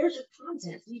 And then there's your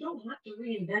content. So you don't have to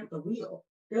reinvent the wheel.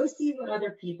 Go see what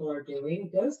other people are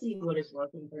doing. Go see what is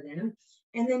working for them.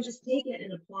 And then just take it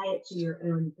and apply it to your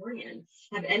own brand.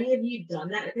 Have any of you done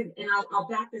that? And I'll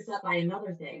back this up by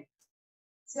another thing.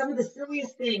 Some of the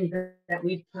silliest things that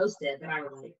we've posted that I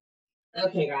was like,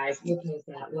 okay, guys, we'll post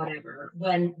that, whatever.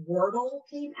 When Wordle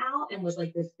came out and was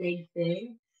like this big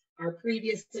thing, our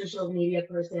previous social media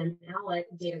person, Alec,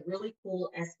 did a really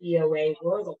cool SBOA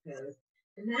Wordle post.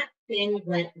 And that thing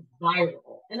went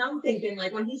viral. And I'm thinking,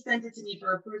 like, when he sent it to me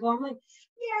for approval, I'm like,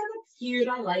 yeah, that's cute.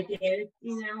 I like it. I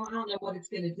don't know what it's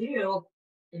going to do.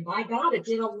 And by God, it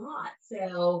did a lot.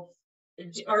 So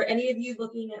are any of you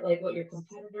looking at like what your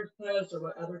competitors post or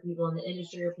what other people in the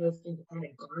industry are posting to kind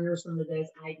of garner some of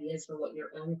those ideas for what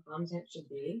your own content should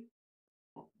be?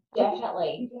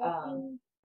 Definitely. Go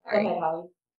ahead, Holly.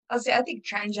 I think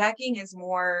trend jacking is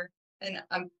more, and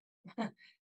I'm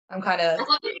kind of. I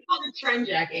love that you call it trend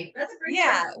jacking. That's a great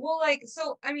term. Well, I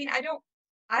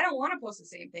don't want to post the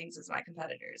same things as my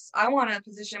competitors. I want to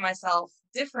position myself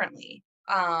differently.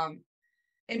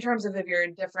 In terms of if you're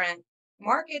in different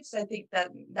markets, I think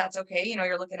that's okay.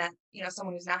 You're looking at,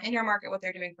 someone who's not in your market, what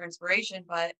they're doing for inspiration.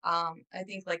 But I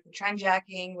think like the trend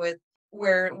jacking with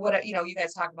you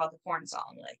guys talk about the corn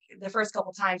song, like the first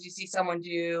couple times you see someone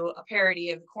do a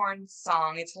parody of the corn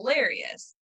song, it's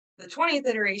hilarious. The 20th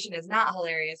iteration is not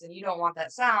hilarious and you don't want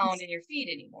that sound in your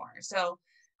feed anymore. So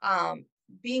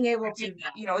being able to,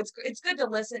 it's good to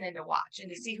listen and to watch and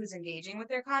to see who's engaging with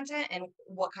their content and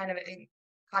what kind of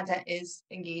content is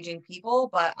engaging people.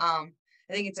 But I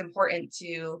think it's important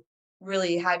to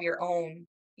really have your own,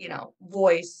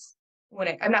 voice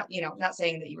I'm not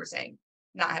saying that you were saying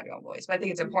not have your own voice, but I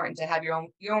think it's important to have your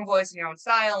own voice and your own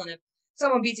style. And if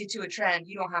someone beats you to a trend,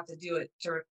 you don't have to do it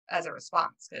as a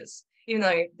response, because even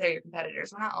though they're your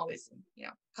competitors, we're not always in,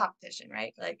 competition,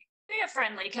 right? Like be a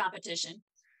friendly competition.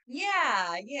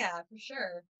 Yeah, for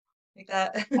sure. Like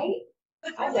that.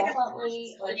 I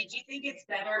definitely. Did you think it's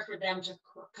better for them to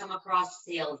come across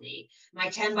salesy? My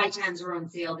 10 by 10s are on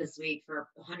sale this week for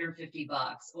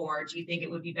 $150. Or do you think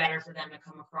it would be better for them to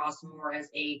come across more as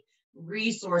a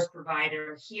resource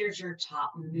provider? Here's your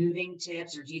top moving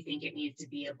tips. Or do you think it needs to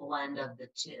be a blend of the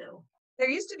two? there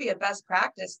used to be a best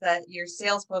practice that your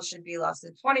sales post should be less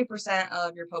than 20%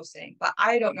 of your posting, but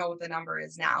I don't know what the number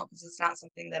is now because it's not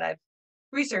something that I've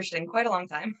researched in quite a long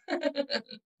time.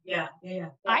 Yeah.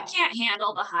 I can't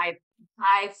handle the high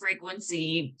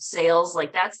frequency sales.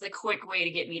 Like that's the quick way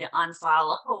to get me to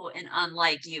unfollow and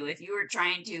unlike you. If you were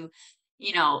trying to,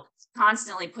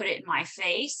 constantly put it in my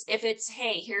face, if it's,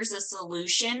 hey, here's a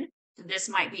solution, this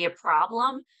might be a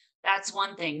problem. That's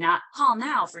one thing. Not call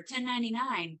now for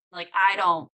 $10.99. Like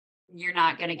you're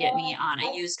not going to get me on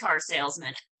a used car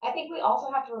salesman. I think we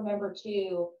also have to remember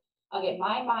too, okay,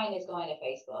 my mind is going to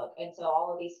Facebook. And so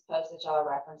all of these posts that y'all are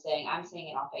referencing, I'm seeing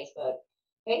it on Facebook.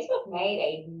 Facebook made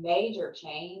a major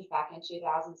change back in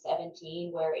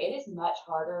 2017 where it is much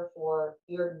harder for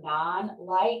your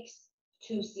non-likes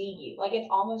to see you. Like it's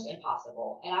almost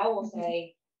impossible. And I will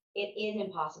say it is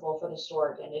impossible for the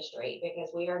storage industry because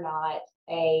we are not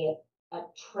a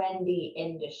trendy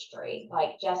industry.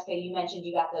 Like Jessica, you mentioned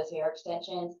you got those hair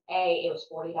extensions. It was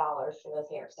 $40 for those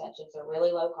hair extensions. They're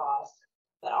really low cost.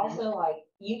 But also, like,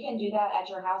 you can do that at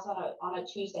your house on a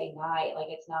Tuesday night. Like,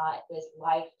 it's not this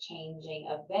life-changing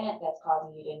event that's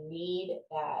causing you to need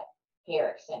that hair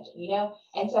extension,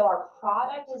 And so our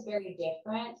product is very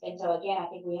different. And so again, I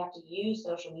think we have to use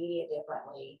social media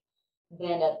differently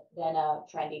than a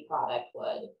trendy product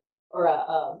would, or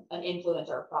an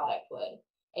influencer product would.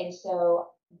 And so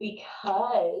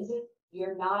because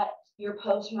your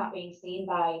posts are not being seen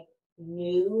by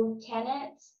new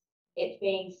tenants, it's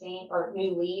being seen, or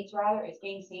new leads rather, it's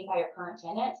being seen by your current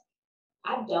tenants.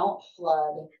 I don't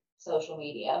flood social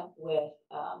media with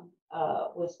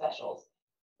specials.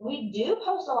 We do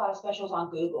post a lot of specials on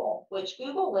Google, which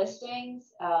Google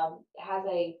listings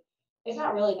it's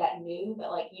not really that new,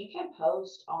 but like you can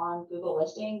post on Google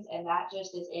listings and that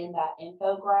just is in that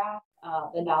infograph,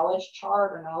 the knowledge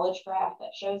chart or knowledge graph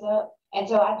that shows up. And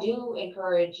so I do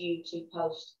encourage you to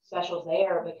post specials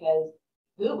there because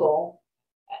Google,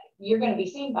 you're going to be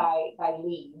seen by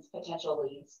leads, potential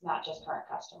leads, not just current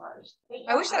customers.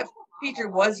 I wish that feature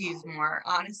was used more,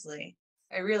 honestly.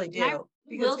 I really do.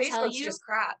 Because Facebook's just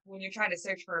crap when you're trying to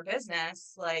search for a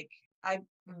business. Like, I'm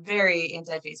very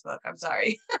anti-Facebook. I'm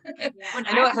sorry. I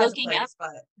know it has a place, but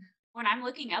when I'm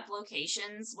looking up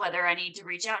locations, whether I need to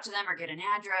reach out to them or get an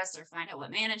address or find out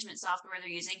what management software they're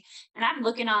using, and I'm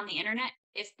looking on the internet,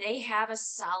 if they have a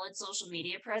solid social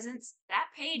media presence, that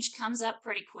page comes up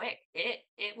pretty quick. It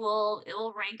will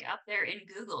rank up there in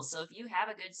Google. So if you have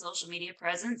a good social media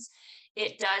presence,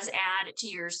 it does add to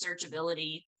your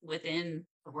searchability within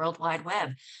the World Wide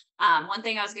Web. One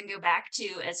thing I was going to go back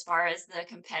to as far as the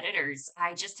competitors,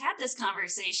 I just had this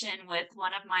conversation with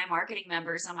one of my marketing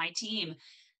members on my team.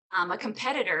 A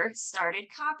competitor started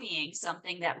copying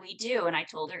something that we do. And I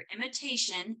told her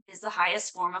imitation is the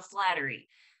highest form of flattery.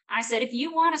 I said, if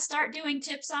you want to start doing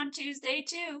tips on Tuesday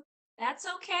too, that's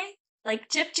okay. Like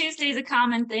Tip Tuesday is a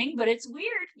common thing, but it's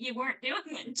weird. You weren't doing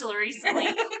it until recently.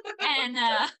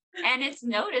 And it's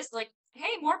noticed like,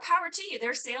 hey, more power to you.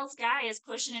 Their sales guy is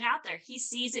pushing it out there. He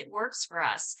sees it works for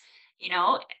us.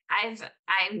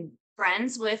 I'm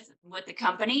friends with the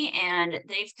company and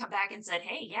they've come back and said,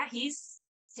 hey, yeah, he's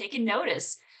taken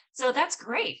notice. So that's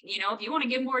great. If you want to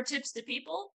give more tips to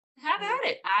people, have at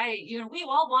it. We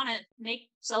all want to make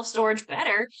self-storage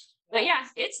better, but yeah,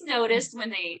 it's noticed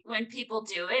when people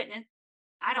do it. And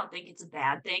I don't think it's a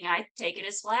bad thing. I take it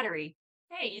as flattery.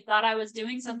 Hey, you thought I was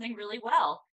doing something really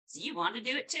well, so you want to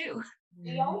do it too.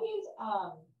 Do y'all use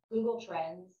Google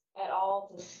Trends at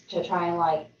all to try and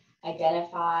like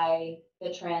identify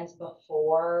the trends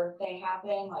before they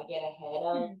happen, like get ahead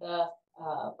of the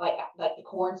like the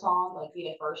corn song, like be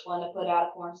the first one to put out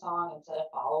a corn song instead of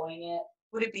following it?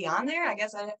 Would it be on there? I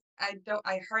guess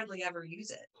I hardly ever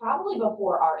use it. Probably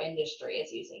before our industry is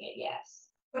using it, yes.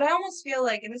 But I almost feel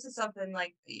like, and this is something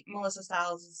like Melissa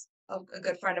Stiles is a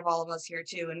good friend of all of us here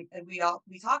too, and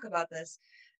we talk about this.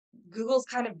 Google's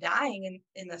kind of dying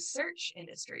in the search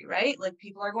industry, right? Like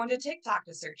people are going to TikTok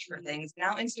to search for things.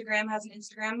 Now Instagram has an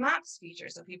Instagram Maps feature,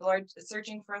 so people are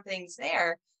searching for things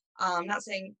there. I'm not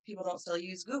saying people don't still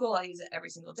use Google. I use it every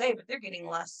single day, but they're getting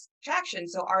less traction.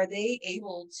 So are they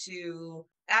able to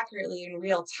accurately in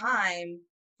real time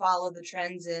follow the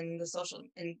trends in the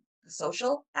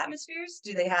social atmospheres?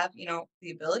 Do they have,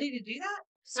 the ability to do that?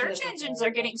 Search engines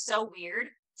are getting so weird.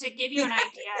 To give you an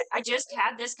idea, I just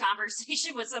had this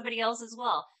conversation with somebody else as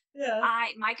well. Yeah.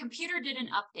 My computer did an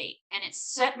update and it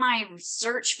set my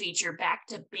search feature back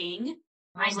to Bing.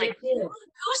 I was like, who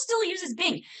still uses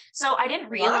Bing? So I didn't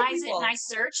realize it and I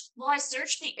searched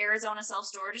the Arizona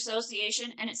Self-Storage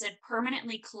Association and it said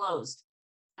permanently closed.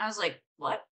 I was like,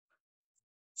 what?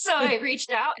 So I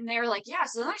reached out and they were like, yeah.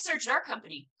 So then I searched our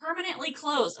company, permanently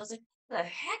closed. I was like, what the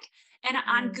heck? And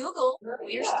on Google,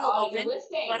 we are still open,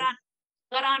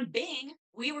 but on Bing,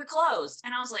 we were closed.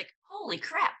 And I was like, holy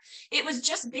crap. It was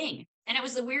just Bing. And it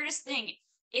was the weirdest thing.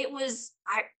 It was,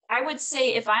 I would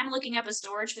say if I'm looking up a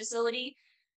storage facility,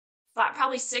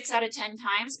 probably 6 out of 10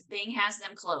 times, Bing has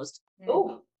them closed.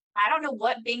 Oh, I don't know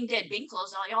what Bing did. Bing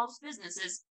closed all y'all's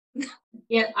businesses.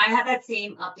 Yeah, I had that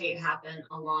same update happen,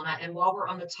 Alana. And while we're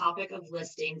on the topic of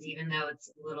listings, even though it's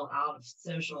a little out of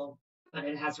social, but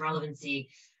it has relevancy,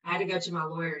 I had to go to my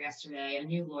lawyer yesterday, a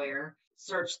new lawyer,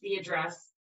 search the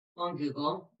address on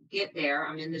Google, get there.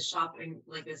 I'm in this shopping,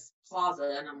 like this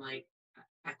plaza, and I'm like,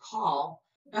 I call,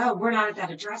 oh, we're not at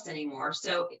that address anymore.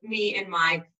 So me and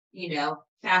my,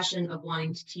 fashion of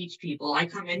wanting to teach people, I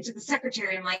come into the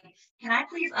secretary, I'm like, can I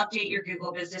please update your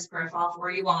Google business profile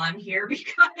for you while I'm here?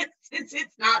 Because since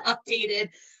it's not updated,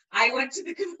 I went to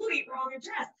the complete wrong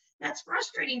address. That's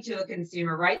frustrating to a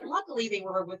consumer, right? Luckily, they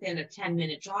were within a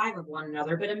 10-minute drive of one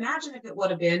another, but imagine if it would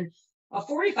have been a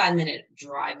 45-minute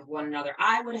drive of one another.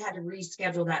 I would have had to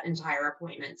reschedule that entire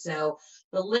appointment. So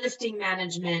the listing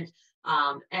management,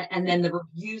 and then the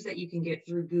reviews that you can get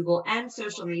through Google and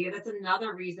social media. That's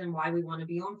another reason why we want to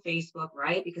be on Facebook,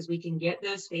 right? Because we can get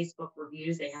those Facebook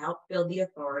reviews. They help build the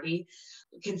authority.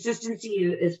 Consistency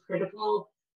is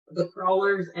critical. The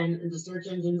crawlers and the search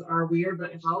engines are weird,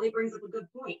 but Holly brings up a good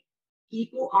point.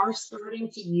 People are starting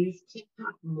to use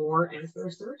TikTok more as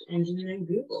their search engine than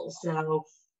Google. So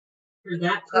for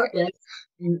that purpose,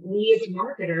 and me as a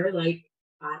marketer, like,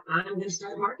 I'm going to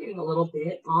start marketing a little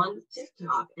bit on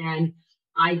TikTok. And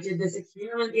I did this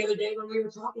experiment the other day when we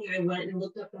were talking. I went and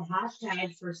looked up the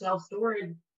hashtags for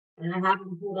self-storage, and I have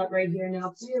them pulled up right here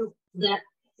now too. That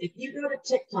if you go to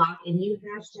TikTok and you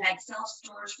hashtag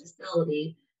self-storage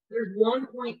facility, there's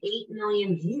 1.8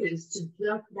 million views to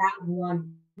just that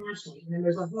one hashtag. And then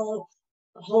there's a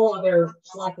whole other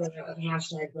plethora of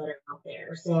hashtags that are out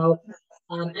there. So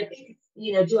I think,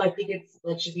 do I think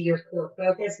it should be your core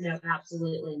focus? No,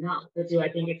 absolutely not. But do I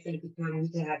think it's going to become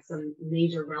to have some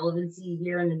major relevancy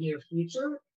here in the near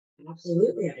future?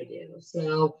 Absolutely, I do.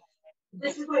 So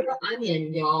this is like an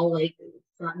onion, y'all. Like,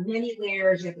 it's got many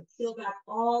layers. You have to peel back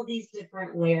all these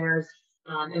different layers.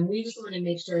 And we just want to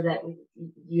make sure that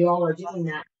you all are doing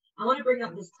that. I want to bring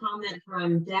up this comment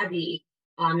from Debbie.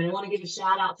 And I want to give a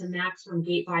shout out to Max from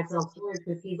Gate 5 Self Storage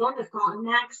because he's on this call. And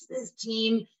Max's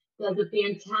team does a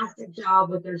fantastic job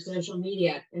with their social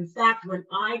media. In fact, when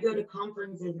I go to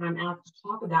conferences and I'm asked to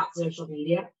talk about social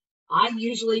media, I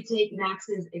usually take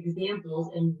Max's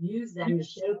examples and use them to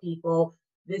show people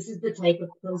this is the type of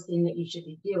posting that you should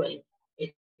be doing.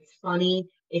 It's funny,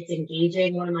 it's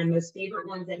engaging. One of my most favorite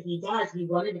ones that he does, he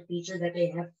wanted to feature that they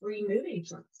have free moving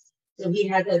trucks. So he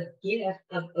has a GIF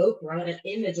of Oprah, an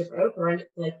image of Oprah, and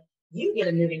it's like, you get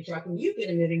a moving truck, and you get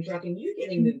a moving truck, and you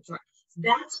get a moving truck.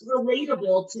 That's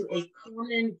relatable to a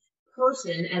common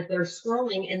person as they're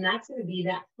scrolling, and that's going to be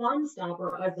that fun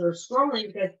stopper as they're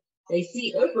scrolling because they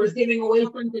see Oprah's giving away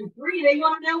something free. They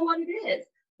want to know what it is.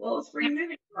 Well, it's free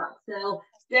moving truck. So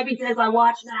Debbie says, I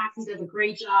watch Max. He does a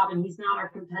great job, and he's not our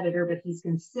competitor, but he's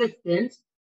consistent.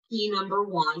 Key number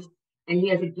one, and he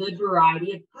has a good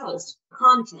variety of posts.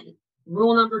 Content.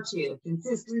 Rule number 2,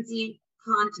 consistency,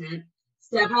 content.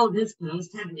 Several of his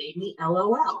posts have made me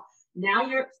LOL. Now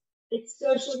it's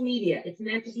social media. It's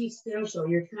meant to be social.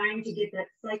 You're trying to get that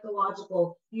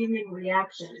psychological human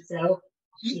reaction. So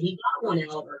he got one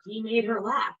over. He made her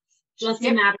laugh. Just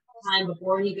a matter of time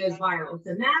before he goes viral.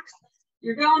 So Max,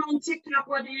 you're going on TikTok,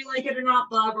 whether you like it or not,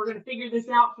 bub. We're going to figure this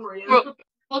out for you.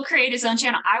 We'll create his own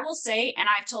channel. I will say, and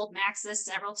I've told Max this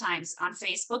several times, on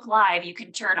Facebook Live, you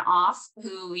can turn off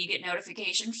who you get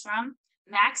notifications from.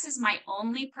 Max is my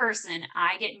only person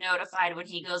I get notified when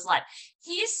he goes live.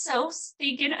 He's so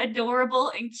stinking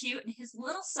adorable and cute, and his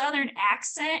little Southern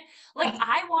accent. Like,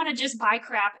 I want to just buy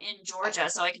crap in Georgia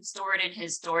so I can store it in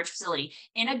his storage facility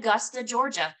in Augusta,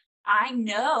 Georgia. I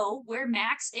know where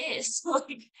Max is.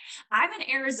 Like, I'm in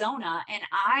Arizona and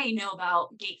I know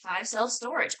about Gate 5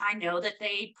 self-storage. I know that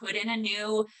they put in a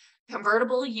new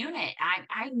convertible unit.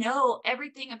 I know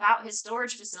everything about his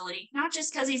storage facility, not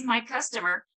just because he's my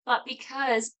customer, but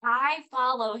because I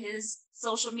follow his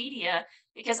social media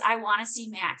because I want to see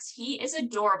Max. He is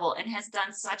adorable and has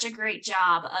done such a great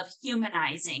job of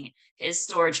humanizing his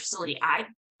storage facility. I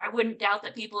wouldn't doubt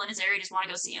that people in his area just want to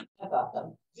go see him. That's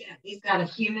awesome. Yeah, he's got a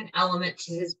human element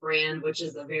to his brand, which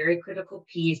is a very critical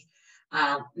piece.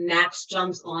 Max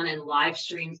jumps on and live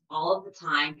streams all of the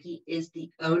time. He is the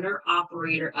owner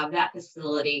operator of that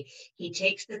facility. He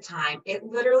takes the time. It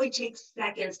literally takes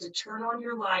seconds to turn on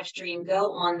your live stream,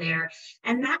 go on there.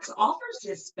 And Max offers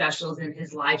his specials in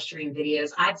his live stream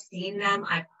videos. I've seen them.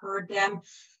 I've heard them,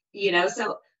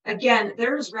 so again,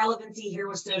 there's relevancy here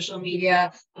with social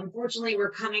media. Unfortunately,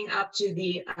 we're coming up to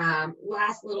the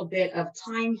last little bit of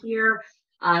time here.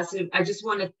 So I just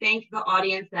want to thank the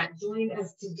audience that joined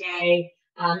us today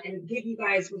and give you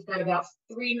guys, we've got about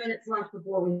 3 minutes left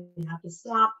before we have to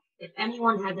stop. If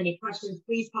anyone has any questions,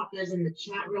 please pop those in the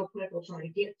chat real quick. We'll try to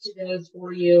get to those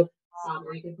for you,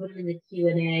 or you can put them in the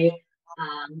Q&A.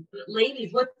 But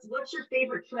ladies, what's your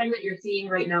favorite trend that you're seeing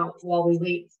right now while we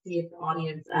wait to see if the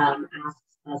audience asks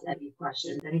us any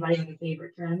questions? Anybody have a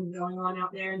favorite trend going on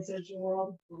out there in social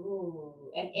world? Ooh,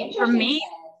 an For interesting me,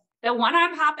 trend. the one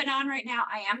I'm hopping on right now,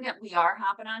 we are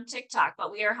hopping on TikTok,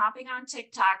 but we are hopping on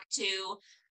TikTok to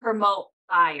promote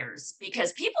buyers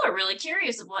because people are really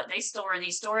curious of what they store in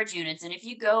these storage units. And if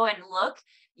you go and look,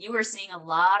 you are seeing a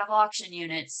lot of auction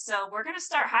units. So we're going to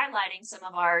start highlighting some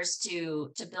of ours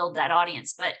to build that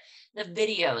audience. But the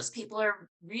videos, people are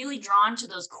really drawn to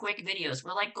those quick videos.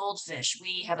 We're like goldfish.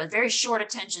 We have a very short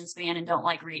attention span and don't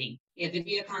like reading. Yeah,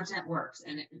 video content works,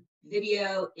 and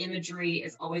video imagery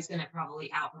is always going to probably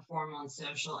outperform on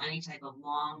social any type of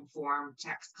long form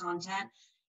text content.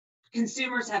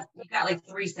 Consumers you've got like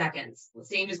 3 seconds,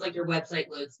 same as like your website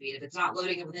load speed. If it's not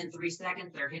loading it within 3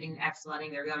 seconds, they're hitting X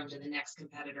button, they're going to the next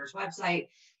competitor's website.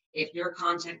 If your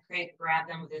content grab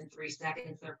them within 3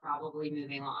 seconds, they're probably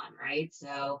moving on, right?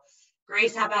 So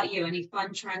Grace, how about you? Any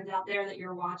fun trends out there that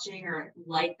you're watching or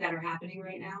like that are happening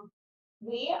right now?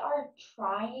 We are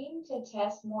trying to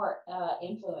test more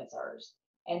influencers.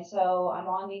 And so I'm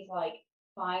on these like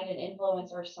find an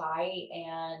influencer site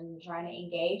and trying to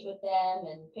engage with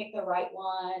them and pick the right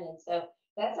one. And so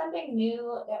that's something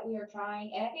new that we are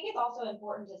trying. And I think it's also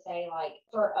important to say, like,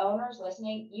 for owners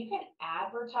listening, you can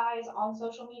advertise on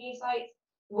social media sites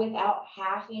without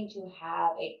having to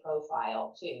have a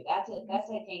profile too. That's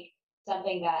I think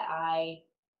something that I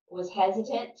was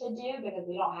hesitant to do because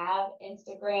we don't have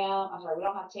Instagram. I'm sorry, we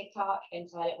don't have TikTok, and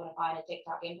so I didn't want to find a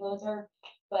TikTok influencer,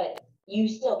 but you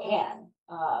still can.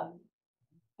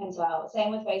 And so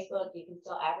same with Facebook, you can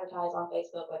still advertise on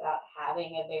Facebook without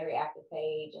having a very active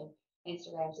page, and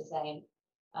Instagram's the same.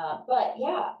 But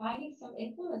yeah, finding some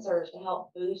influencers to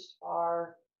help boost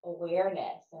our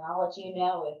awareness, and I'll let you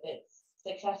know if it's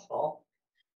successful.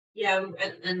 Yeah,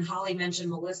 and Holly mentioned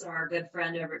Melissa, our good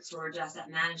friend over at Storage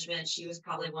Asset Management. She was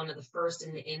probably one of the first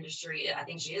in the industry. I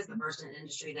think she is the first in the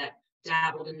industry that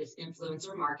dabbled in this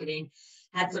influencer marketing,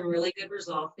 had some really good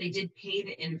results. They did pay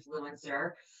the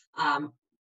influencer,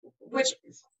 which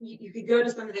you could go to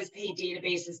some of those paid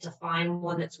databases to find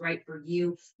one that's right for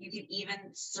you. You could even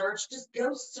just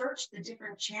go search the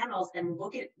different channels and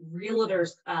look at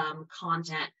realtors'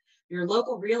 content. Your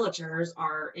local realtors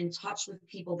are in touch with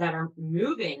people that are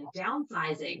moving,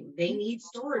 downsizing. They need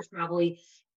storage probably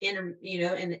in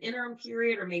the interim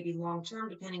period or maybe long term,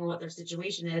 depending on what their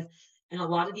situation is. And a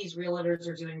lot of these realtors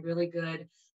are doing really good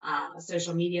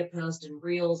social media posts and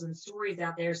reels and stories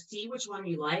out there. See which one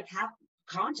you like.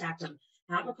 Contact them.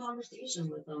 Have a conversation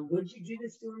with them. Would you do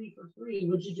this for me for free?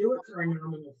 Would you do it for a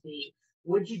nominal fee?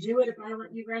 Would you do it if I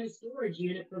let you rent a storage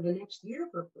unit for the next year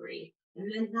for free? And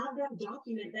then have them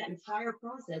document that entire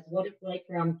process, what it's like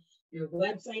from your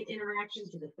website interaction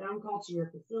to the phone call to your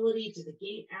facility, to the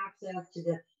gate access, to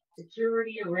the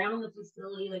security around the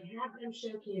facility. Like, have them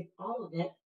showcase all of it.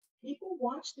 People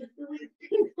watch the silliest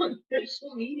things on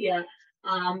social media.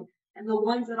 And the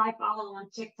ones that I follow on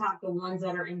TikTok, the ones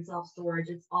that are in self-storage,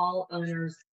 it's all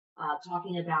owners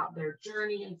talking about their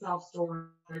journey in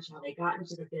self-storage, how they got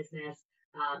into the business,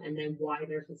 and then why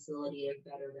their facility is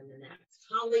better than the next.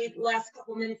 Holly, last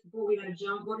couple minutes before we gotta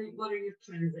jump, what are your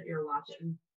trends that you're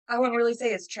watching? I wouldn't really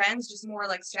say it's trends, just more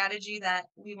like strategy that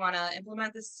we want to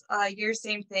implement this year.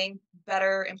 Same thing,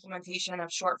 better implementation of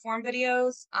short form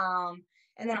videos.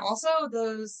 And then also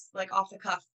those like off the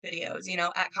cuff videos,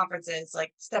 at conferences,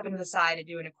 like stepping to the side and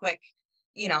doing a quick,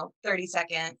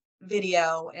 30-second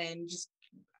video and just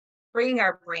bringing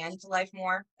our brand to life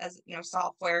more as,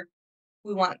 software.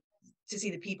 We want to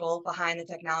see the people behind the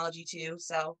technology too.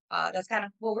 So that's kind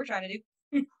of what we're trying to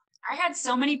do. I had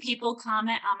so many people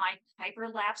comment on my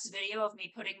hyperlapse video of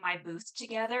me putting my booth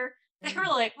together. They were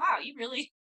like, wow, you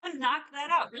really knocked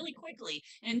that out really quickly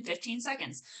in 15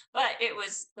 seconds. But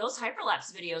those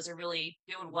hyperlapse videos are really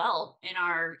doing well in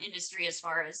our industry as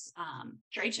far as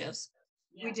trade shows.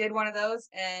 Yeah. We did one of those,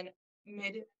 and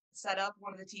mid setup,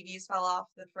 one of the TVs fell off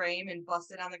the frame and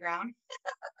busted on the ground.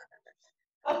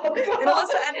 And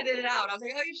Alyssa edited it out. I was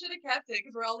like, oh, you should have kept it,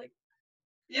 because we're all like,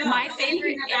 Yeah, My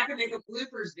favorite. I can make a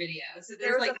bloopers video. So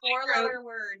there was like a 4-letter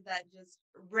word that just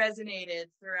resonated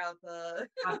throughout the.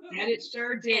 I bet it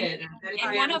sure did.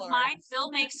 And one of mine, Phil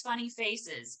makes funny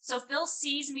faces. So Phil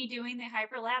sees me doing the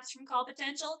hyperlapse from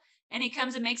CallPotential, and he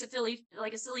comes and makes a silly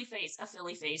face. That's what I'm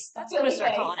gonna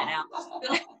start calling it now.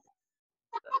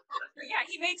 Yeah,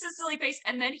 he makes a silly face,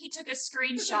 and then he took a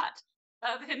screenshot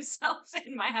of himself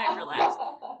in my hyperlapse.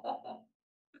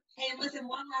 Hey, listen,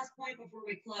 one last point before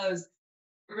we close.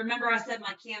 Remember, I said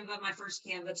my first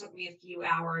Canva took me a few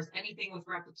hours. Anything with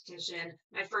repetition.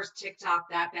 My first TikTok,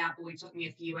 that bad boy, took me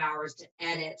a few hours to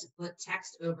edit, to put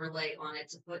text overlay on it,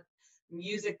 to put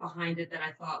music behind it that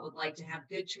I thought would like to have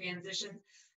good transitions.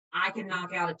 I can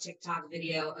knock out a TikTok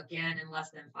video again in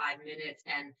less than 5 minutes,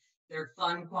 and they're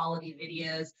fun quality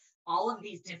videos. All of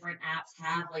these different apps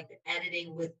have like the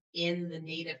editing within the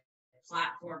native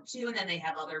platform too, and then they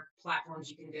have other platforms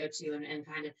you can go to and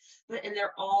kind of, and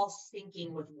they're all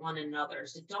syncing with one another.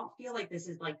 So don't feel like this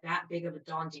is like that big of a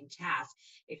daunting task.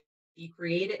 If you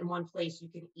create it in one place, you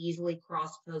can easily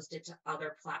cross post it to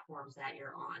other platforms that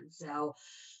you're on. So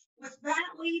with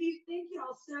that, ladies, thank you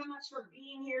all so much for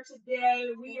being here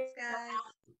today. Thanks, guys.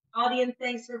 Audience,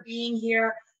 thanks for being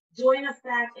here. Join us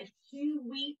back in 2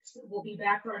 weeks. We'll be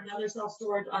back for another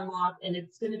self-storage unlock, and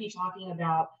it's going to be talking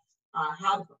about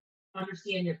how to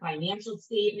understand your financial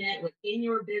statement within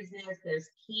your business. There's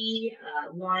key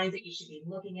lines that you should be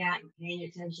looking at and paying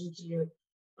attention to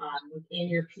within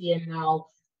your P&L,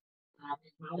 and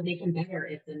how to make them better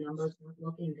if the numbers aren't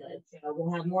looking good. So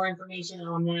we'll have more information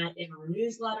on that in our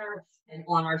newsletter and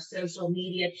on our social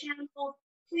media channels.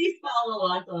 Please follow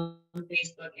us on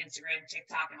Facebook, Instagram,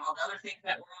 TikTok, and all the other things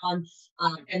that we're on.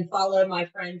 And follow my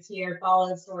friends here.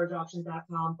 Follow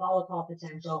storageauctions.com, follow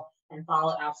CallPotential, and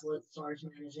follow Absolute Storage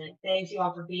Management. Thanks you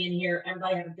all for being here.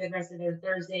 Everybody have a good rest of their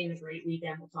Thursday and a great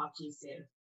weekend. We'll talk to you soon.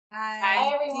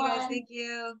 Bye, everyone. guys. Thank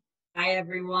you. Bye,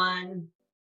 everyone.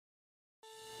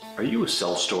 Are you a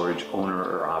self-storage owner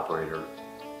or operator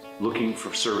looking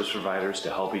for service providers to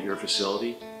help at your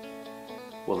facility?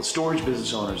 Well, the Storage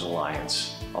Business Owners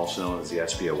Alliance, also known as the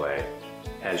SBOA,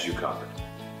 has you covered.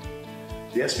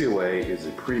 The SBOA is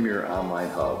the premier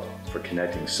online hub for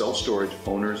connecting self-storage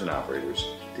owners and operators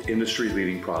to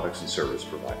industry-leading products and service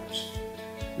providers.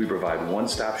 We provide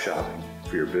one-stop shopping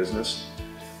for your business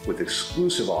with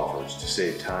exclusive offers to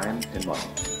save time and money.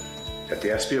 At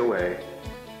the SBOA,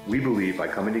 we believe by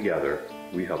coming together,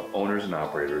 we help owners and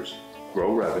operators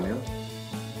grow revenue,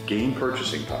 gain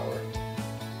purchasing power,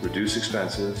 reduce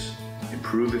expenses,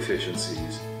 improve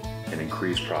efficiencies, and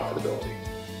increase profitability.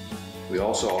 We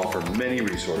also offer many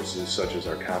resources such as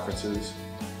our conferences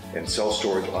and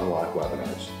self-storage unlock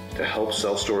webinars to help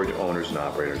self-storage owners and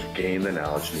operators gain the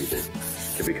knowledge needed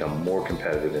to become more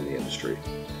competitive in the industry.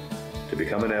 To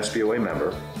become an SBOA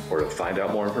member or to find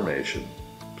out more information,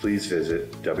 please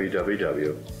visit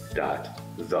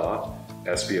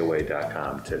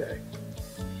www.thesboa.com today.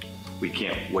 We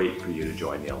can't wait for you to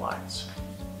join the Alliance.